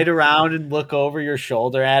glide sideline. around and look over your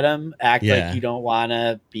shoulder at them, act Yeah. like you don't want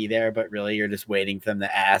to be there, but really you're just waiting for them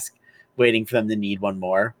to ask, waiting for them to need one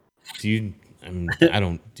more. Do you? I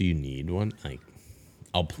don't. Do you need one? Like,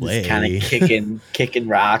 I'll play. Just kind of kicking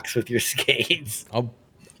rocks with your skates. I'll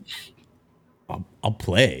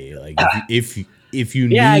play. Like if you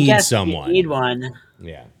Yeah, I need guess someone. you need one.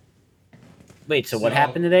 Yeah. Wait, so what So-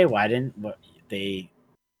 happened today? Why didn't they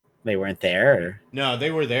weren't there? Or? No, they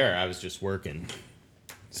were there. I was just working.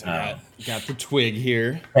 So I got the twig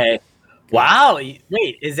here. Okay. Wow. Wait,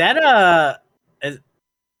 is that a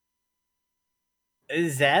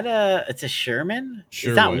it's a Sherman?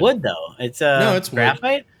 Sure It's not wood. wood though. It's a No, it's wood.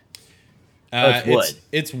 graphite. It's wood.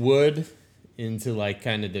 It's wood into like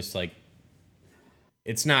kind of this like.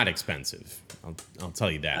 It's not expensive. I'll tell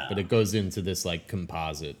you that, but it goes into this like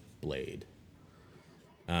composite blade.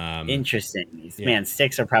 Interesting. Yeah. Man,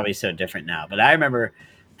 sticks are probably so different now. But I remember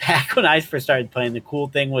back when I first started playing, the cool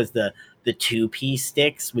thing was the 2-piece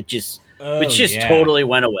sticks, which just yeah. totally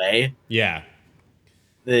went away. Yeah.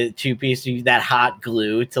 The 2-piece, that hot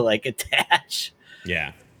glue to like attach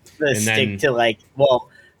Yeah. the And stick then- to like. Well,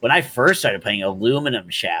 when I first started playing, aluminum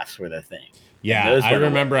shafts were the thing. Yeah. Those I went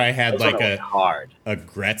remember away. I had Those like went away hard. a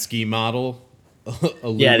Gretzky model.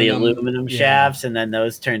 Yeah, the aluminum Yeah. shafts, and then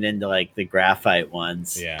those turned into like the graphite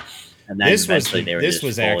ones. Yeah. and then eventually they were this just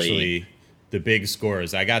was fully, actually the big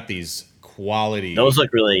scores. I got these quality. those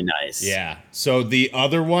look really nice. Yeah. So the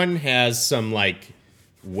other one has some like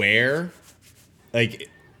wear, like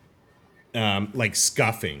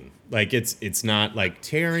scuffing. Like it's not like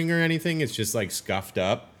tearing or anything. It's just like scuffed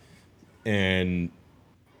up, and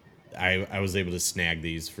I was able to snag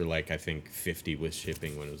these for like I think 50 with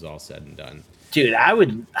shipping when it was all said and done. Dude, I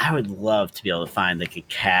would love to be able to find like a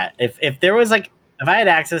cat. If there was like, if I had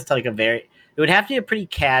access to like it would have to be a pretty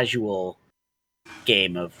casual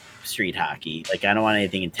game of street hockey. Like I don't want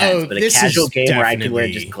anything intense, Oh, but a this casual is game where I could wear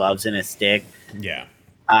definitely- just gloves and a stick. Yeah.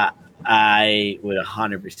 I would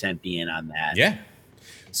 100% be in on that. Yeah.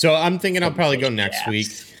 So I'm thinking I'll probably go Those next shafts. week.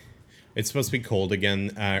 It's supposed to be cold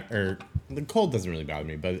again, or the cold doesn't really bother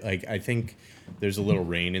me, but like I think there's a little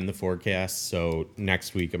rain in the forecast, so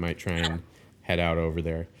next week I might try and head out over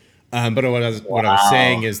there. But what I was Wow.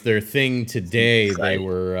 saying is their thing today. They exciting.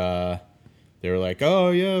 were like,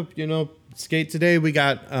 oh yeah, skate today. We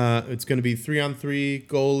got it's going to be 3-on-3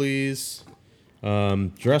 goalies.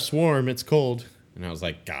 Dress warm. It's cold. And I was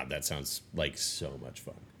like, God, that sounds like so much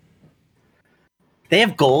fun. They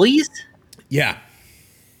have goalies? Yeah.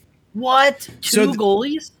 What? Two So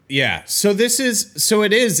goalies? Yeah. So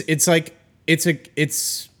it's like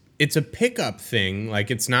it's it's a pickup thing.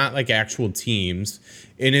 Like it's not like actual teams,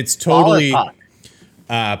 and it's Ball or totally puck?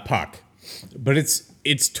 puck, but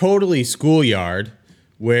it's totally schoolyard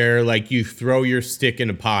where like you throw your stick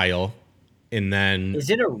in a pile, and then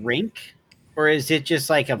Is it a rink or is it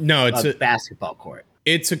just like no, it's a a basketball court?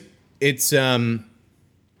 it's a it's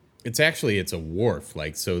actually it's a wharf.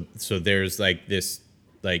 Like so there's like this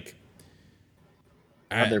like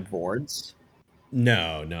Are there boards?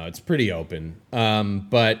 no, it's pretty open.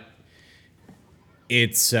 But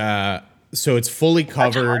it's so it's fully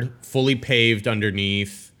covered, fully paved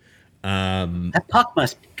underneath. That puck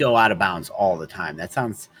must go out of bounds all the time. That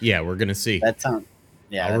sounds. Yeah, we're gonna see. That sounds.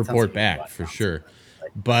 Yeah, I'll that sounds report like back fun. for sure.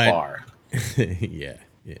 Like But far yeah.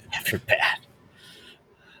 after bad.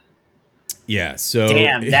 Yeah. So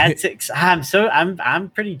Damn, I'm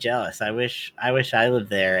pretty jealous. I wish I lived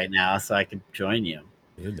there right now so I could join you.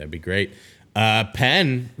 Dude, that'd be great.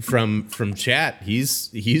 Penn from chat, he's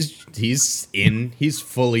in. He's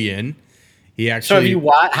fully in. He actually. So have you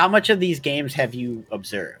watched? How much of these games have you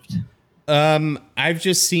observed? I've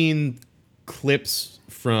just seen clips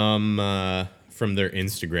from their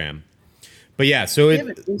Instagram. But yeah, so You have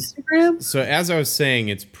an Instagram? So as I was saying,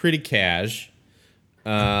 it's pretty cash.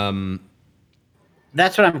 That's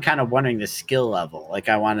what I'm kind of wondering, the skill level. Like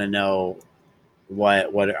I want to know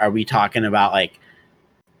what are we talking about? Like,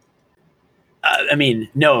 I mean,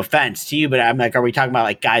 no offense to you, but I'm like, are we talking about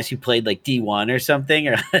like guys who played like D1 or something,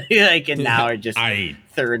 or like and now are just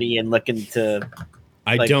 30 and looking to?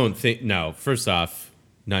 I don't think. No, first off,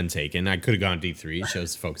 none taken. I could have gone D3.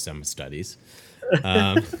 Shows focus on my studies.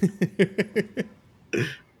 I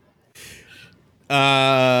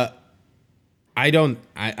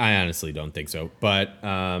honestly don't think so. But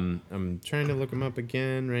I'm trying to look them up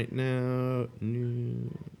again right now.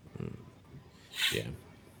 Yeah.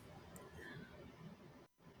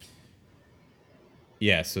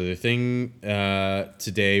 Yeah, so the thing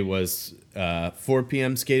today was 4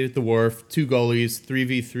 p.m. skate at the wharf, 2 goalies,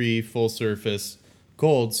 3v3, full surface,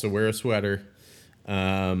 cold, so wear a sweater.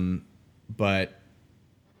 But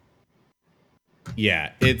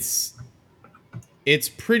yeah, it's a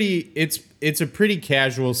pretty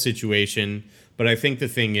casual situation. But I think the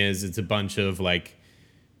thing is, it's a bunch of like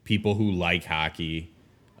people who like hockey.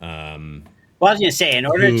 Well, I was gonna say, in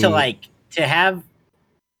order to have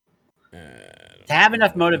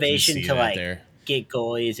enough motivation to like get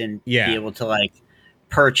goalies and be able to like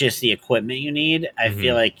purchase the equipment you need, I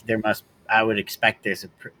feel like I would expect there's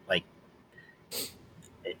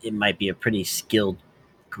it might be a pretty skilled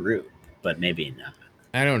group, but maybe not.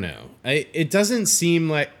 I don't know. It doesn't seem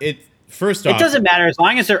like it. First off, it doesn't matter as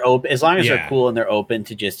long as they're open, as long as they're cool and they're open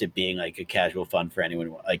to just it being like a casual fun for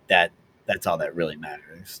anyone like that. That's all that really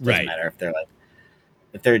matters. It doesn't matter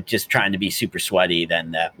if they're just trying to be super sweaty,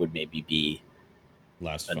 then that would maybe be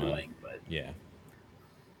less annoying. Fun. But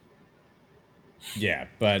yeah,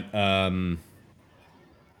 but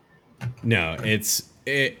no,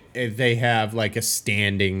 they have like a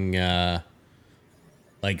standing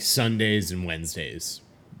like Sundays and Wednesdays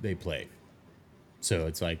they play. So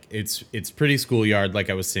it's like it's pretty schoolyard, like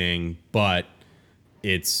I was saying, but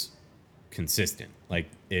it's consistent. Like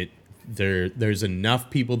there's enough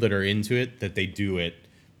people that are into it that they do it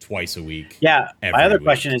twice a week. Yeah. My other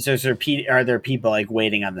question is: are there people like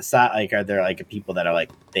waiting on the side? Like, are there like people that are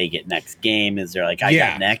like they get next game? Is there like I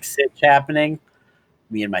got next sitch happening?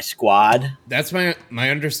 Me and my squad. That's my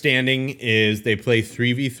understanding is they play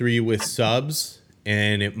 3v3 with subs,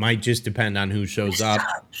 and it might just depend on who shows up.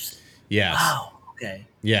 Yes. Wow. Okay.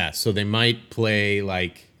 Yeah. So they might play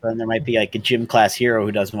like. And there might be like a gym class hero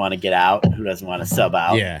who doesn't want to get out, who doesn't want to sub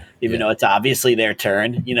out. Yeah. Even though it's obviously their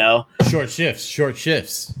turn, you know? Short shifts.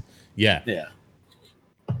 Yeah. Yeah.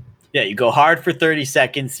 Yeah. You go hard for 30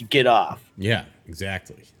 seconds, you get off. Yeah,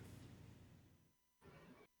 exactly.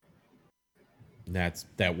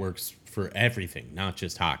 That works for everything, not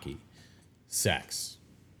just hockey, sex.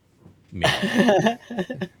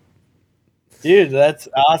 Dude, that's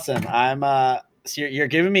awesome. So you're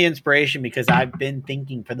giving me inspiration because I've been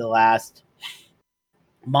thinking for the last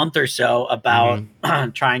month or so about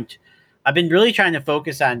I've been really trying to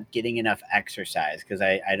focus on getting enough exercise because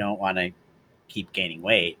I don't want to keep gaining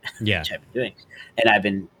weight, which I've been doing. And I've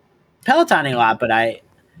been Pelotoning a lot, but I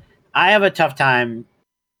have a tough time.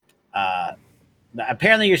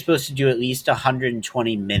 Apparently you're supposed to do at least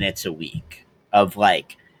 120 minutes a week of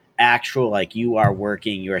like actual, like you are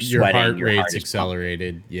working, you're sweating, your heart rate's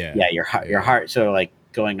accelerated. Yeah. Yeah. Your heart. So like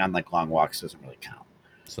going on like long walks doesn't really count.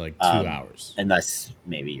 It's like 2 hours. Unless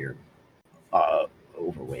maybe you're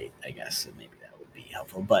overweight, I guess. And maybe that would be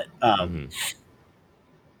helpful. But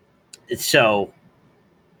so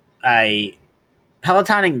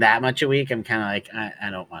Pelotoning that much a week, I'm kind of like, I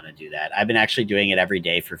don't want to do that. I've been actually doing it every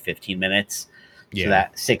day for 15 minutes. Yeah. So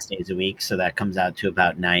that 6 days a week. So that comes out to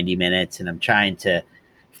about 90 minutes. And I'm trying to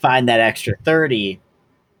find that extra 30.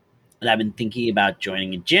 And I've been thinking about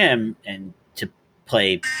joining a gym and to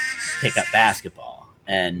play pickup basketball.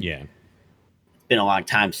 And Yeah. it's been a long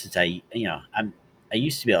time since I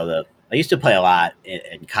used to play a lot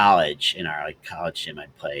in college. In our like college gym,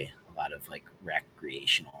 I'd play a lot of like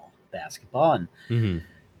recreational basketball. And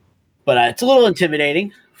but it's a little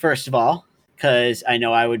intimidating, first of all, because I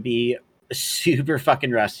know I would be super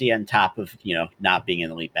fucking rusty on top of, not being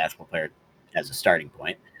an elite basketball player as a starting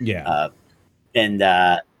point. Yeah. And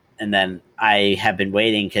then I have been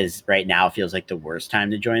waiting because right now it feels like the worst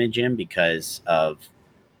time to join a gym because of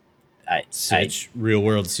real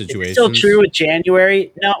world situations. It's still true with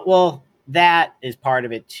January. No, well, that is part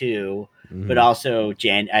of it too. But also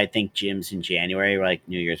I think gyms in January were like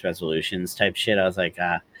New Year's resolutions type shit. I was like,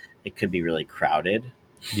 it could be really crowded.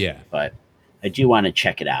 Yeah. But I do want to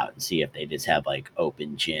check it out and see if they just have like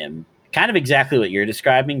open gym, kind of exactly what you're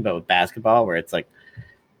describing, but with basketball, where it's like,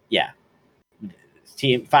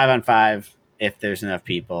 team 5-on-5 if there's enough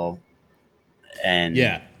people, and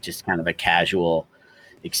just kind of a casual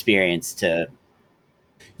experience to.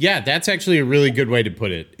 Yeah, that's actually a really good way to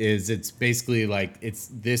put it. It's basically like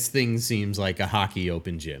this thing seems like a hockey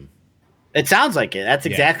open gym. It sounds like it. That's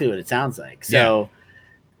exactly what it sounds like. So. Yeah.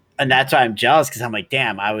 And that's why I'm jealous because I'm like,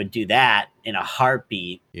 damn, I would do that in a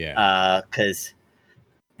heartbeat. Yeah. Because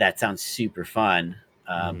that sounds super fun.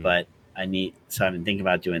 But I've been thinking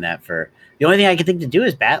about doing that the only thing I can think to do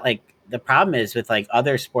is like the problem is with like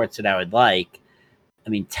other sports that I would like. I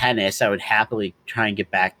mean, tennis, I would happily try and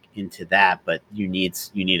get back into that, but you need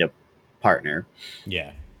a partner.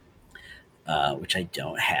 Yeah. Which I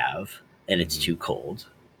don't have, and it's too cold.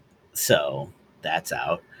 So that's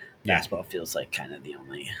out. Basketball feels like kind of the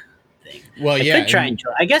only thing. Well, I could try and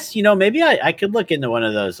join. I guess maybe I could look into one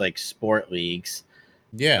of those like sport leagues.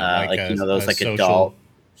 Yeah, those like adult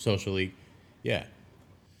social league. Yeah,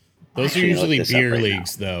 those are usually beer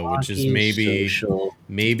leagues though, which is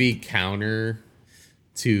maybe counter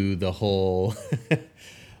to the whole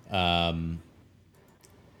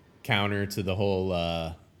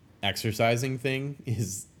exercising thing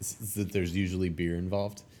is that there's usually beer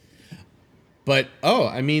involved. But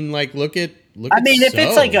I mean, like look at if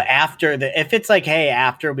it's like if it's like, hey,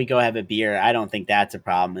 after we go have a beer, I don't think that's a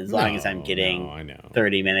problem as long as I'm getting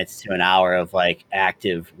 30 minutes to an hour of like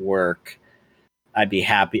active work. I'd be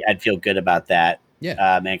happy. I'd feel good about that.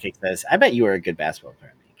 Yeah. Mancake says, I bet you were a good basketball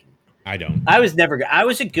player. I don't. I was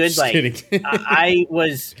a good like I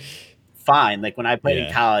was fine. Like when I played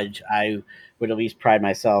in college, I would at least pride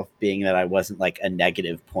myself being that I wasn't like a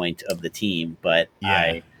negative point of the team, but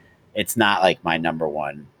it's not like my number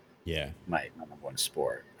one. Yeah. My number one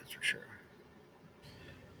sport, that's for sure.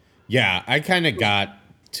 Yeah, I kind of got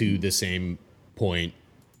to the same point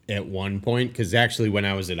at one point because actually when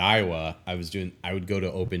I was at Iowa, I would go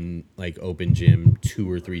to open gym 2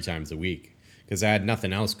 or 3 times a week because I had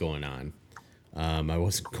nothing else going on. I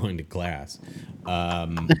wasn't going to class.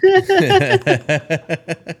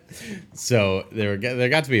 So there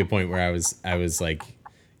got to be a point where I was like,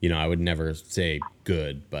 I would never say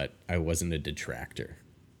good, but I wasn't a detractor.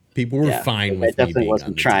 People were fine with me. I definitely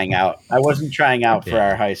wasn't trying out. I wasn't trying out for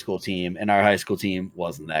our high school team, and our high school team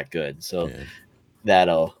wasn't that good. So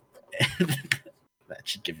that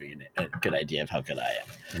should give you a good idea of how good I am.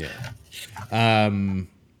 Yeah.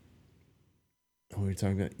 What were we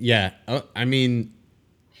talking about? Yeah. I mean,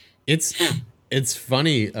 it's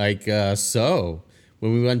funny. Like, so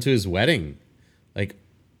when we went to his wedding, like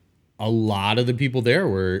a lot of the people there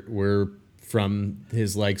were from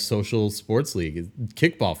his like social sports league,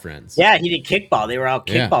 kickball friends. Yeah, he did kickball. They were all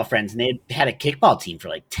kickball friends, and they had a kickball team for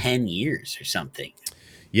like 10 years or something.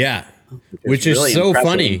 Yeah, which is really so impressive.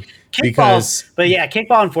 Funny because, but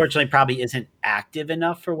kickball unfortunately probably isn't active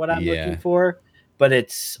enough for what I'm looking for. But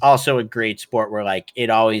it's also a great sport where like it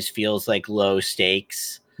always feels like low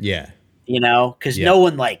stakes. Yeah, because no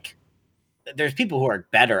one like. There's people who are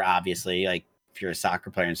better, obviously, like if you're a soccer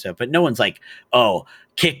player and stuff, but no one's like, oh,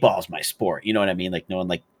 kickball's my sport. You know what I mean? Like no one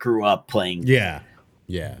like grew up playing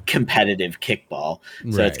competitive kickball.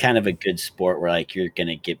 So it's kind of a good sport where like you're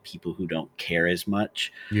gonna get people who don't care as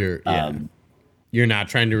much. You're not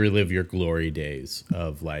trying to relive your glory days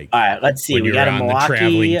of like. All right, let's see. We got a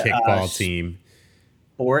Milwaukee, the traveling kickball team.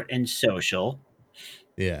 Sport and social.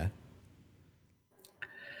 Yeah.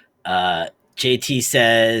 JT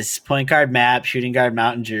says point guard Map, shooting guard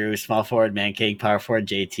Mountain Drew, small forward Mancake, power forward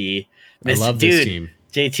JT. I love this team.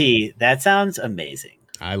 JT, that sounds amazing.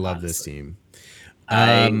 I love this team.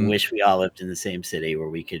 I wish we all lived in the same city where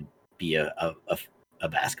we could be a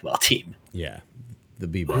basketball team. Yeah. The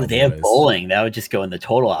B Ooh, they have bowling. That would just go in the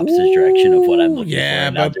total opposite direction of what I'm looking for. Yeah,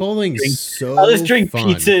 but bowling's so I'll just drink fun.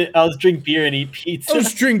 pizza. I'll just drink beer and eat pizza. I'll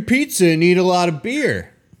just drink pizza and eat a lot of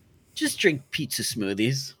beer. Just drink pizza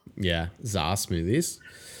smoothies. Yeah, za smoothies.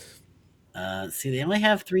 See, they only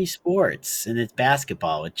have 3 sports, and it's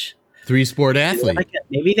basketball, which 3-sport athlete.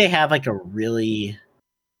 Maybe they have like a really.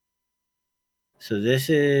 So this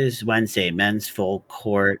is Wednesday, men's full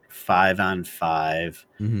court 5-on-5.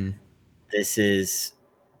 Mm-hmm. This is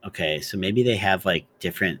okay. So maybe they have like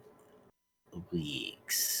different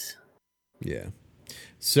leagues. Yeah.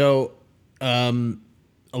 So, a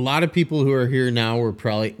lot of people who are here now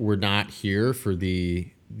were not here for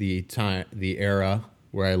the era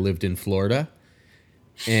where I lived in Florida,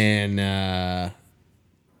 and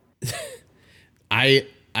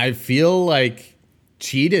I feel like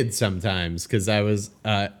cheated sometimes because I was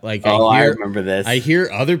like, I remember this. I hear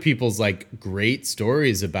other people's like great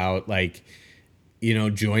stories about like, you know,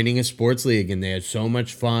 joining a sports league and they had so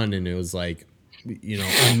much fun and it was like, you know,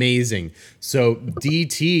 amazing. So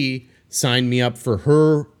DT signed me up for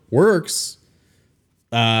her works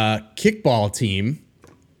kickball team.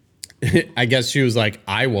 I guess she was like,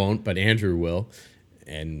 I won't, but Andrew will,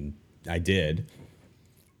 and I did.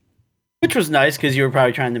 Which was nice because you were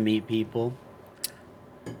probably trying to meet people.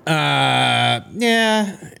 Yeah.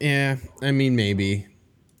 I mean, maybe.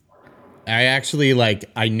 I actually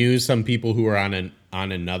I knew some people who were on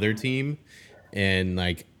another team, and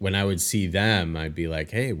like when I would see them, I'd be like,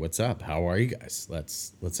 "Hey, what's up? How are you guys?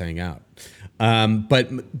 Let's hang out."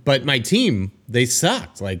 But my team, they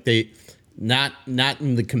sucked. Like they not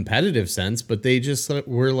in the competitive sense, but they just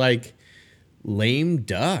were like lame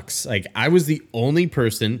ducks. Like I was the only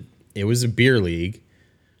person. It was a beer league.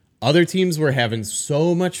 Other teams were having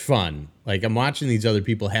so much fun. Like I'm watching these other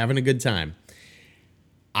people having a good time.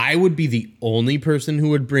 I would be the only person who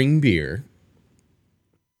would bring beer,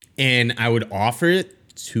 and I would offer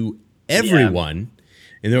it to everyone. Yeah.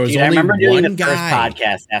 And there was only I remember doing one the guy. First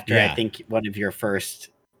podcast after I think one of your first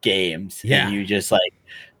games, yeah, and you just like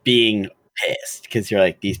being pissed because you're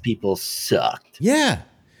like, these people sucked. Yeah,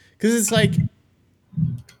 because it's like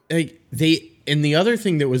they. And the other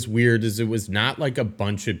thing that was weird is it was not like a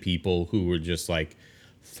bunch of people who were just like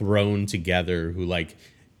thrown together who like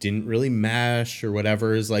didn't really mesh or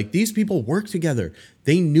whatever. Is like these people work together.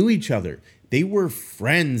 They knew each other. They were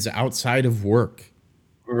friends outside of work.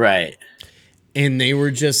 Right. And they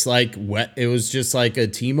were just like it was just like a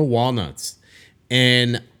team of walnuts.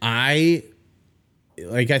 And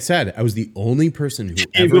like I said, I was the only person who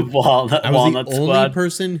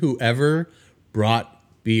person who ever brought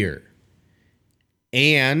beer.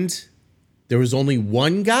 And there was only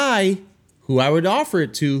one guy who I would offer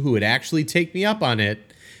it to who would actually take me up on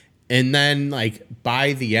it. And then like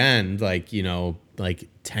by the end, like, you know, like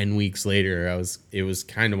 10 weeks later, it was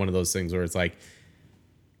kind of one of those things where it's like,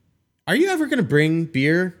 are you ever going to bring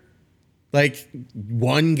beer? Like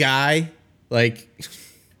one guy, like,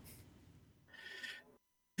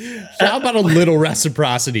 how about a little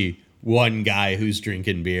reciprocity? One guy who's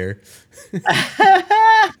drinking beer.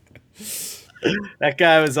 That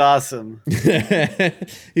guy was awesome.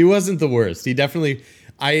 He wasn't the worst. He definitely,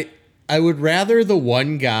 I would rather the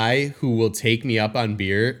one guy who will take me up on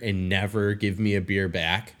beer and never give me a beer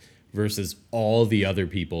back versus all the other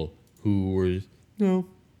people who were, no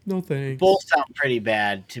thanks. Both sound pretty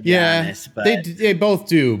bad, to be honest. But they both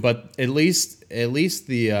do. But at least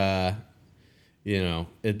the, you know,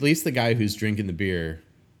 at least the guy who's drinking the beer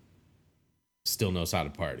still knows how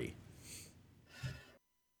to party.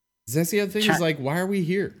 That's the other thing is like, why are we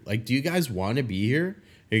here? Like, do you guys want to be here?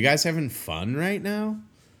 Are you guys having fun right now?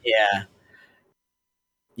 Yeah.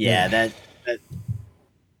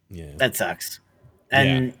 That sucks.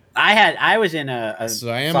 And I was in a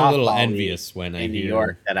so I am a little envious when I in hear New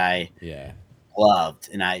York that I loved,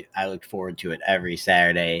 and I looked forward to it every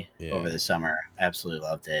Saturday over the summer. I absolutely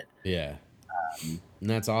loved it. Yeah, and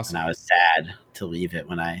that's awesome. And I was sad to leave it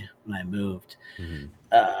when I moved,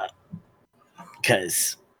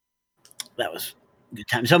 because that was a good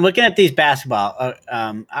time. So I'm looking at these basketball.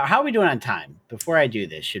 How are we doing on time? Before I do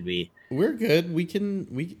this, should we? We're good. We can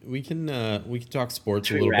talk sports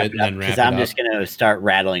a little bit and then wrap it up. Because I'm just gonna start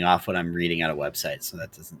rattling off what I'm reading on a website, so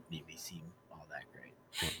that doesn't maybe seem all that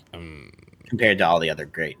great compared to all the other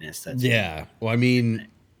greatness. Well, I mean,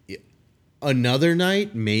 another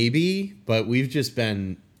night maybe, but we've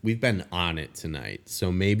been on it tonight,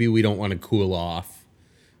 so maybe we don't want to cool off.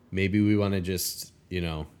 Maybe we want to just, you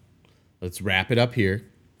know, let's wrap it up here.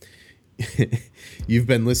 You've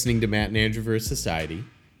been listening to Matt and Andrew vs. Society.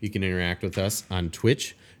 You can interact with us on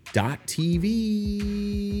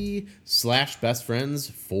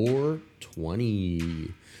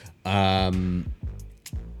twitch.tv/bestfriends420.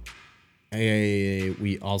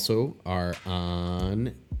 We also are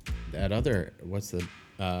on that other, this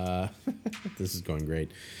is going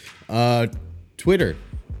great. Twitter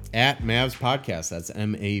at Mavs Podcast. That's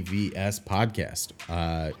MAVS Podcast.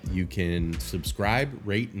 You can subscribe,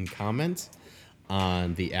 rate, and comment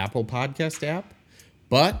on the Apple Podcast app,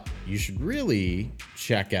 but you should really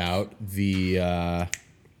check out the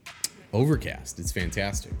Overcast. It's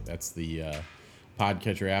fantastic. That's the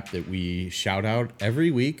podcatcher app that we shout out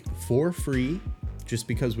every week for free just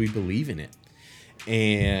because we believe in it.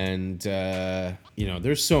 And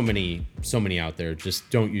there's so many out there. Just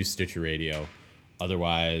don't use Stitcher Radio,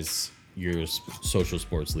 otherwise your social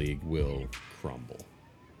sports league will crumble.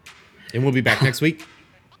 And we'll be back next week.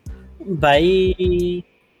 Bye.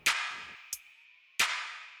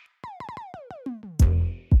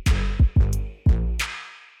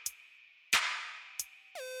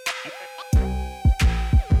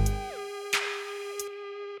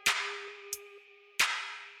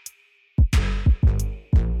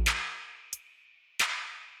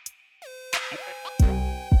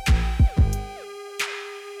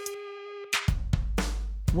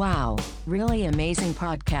 Wow, really amazing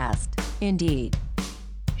podcast. Indeed.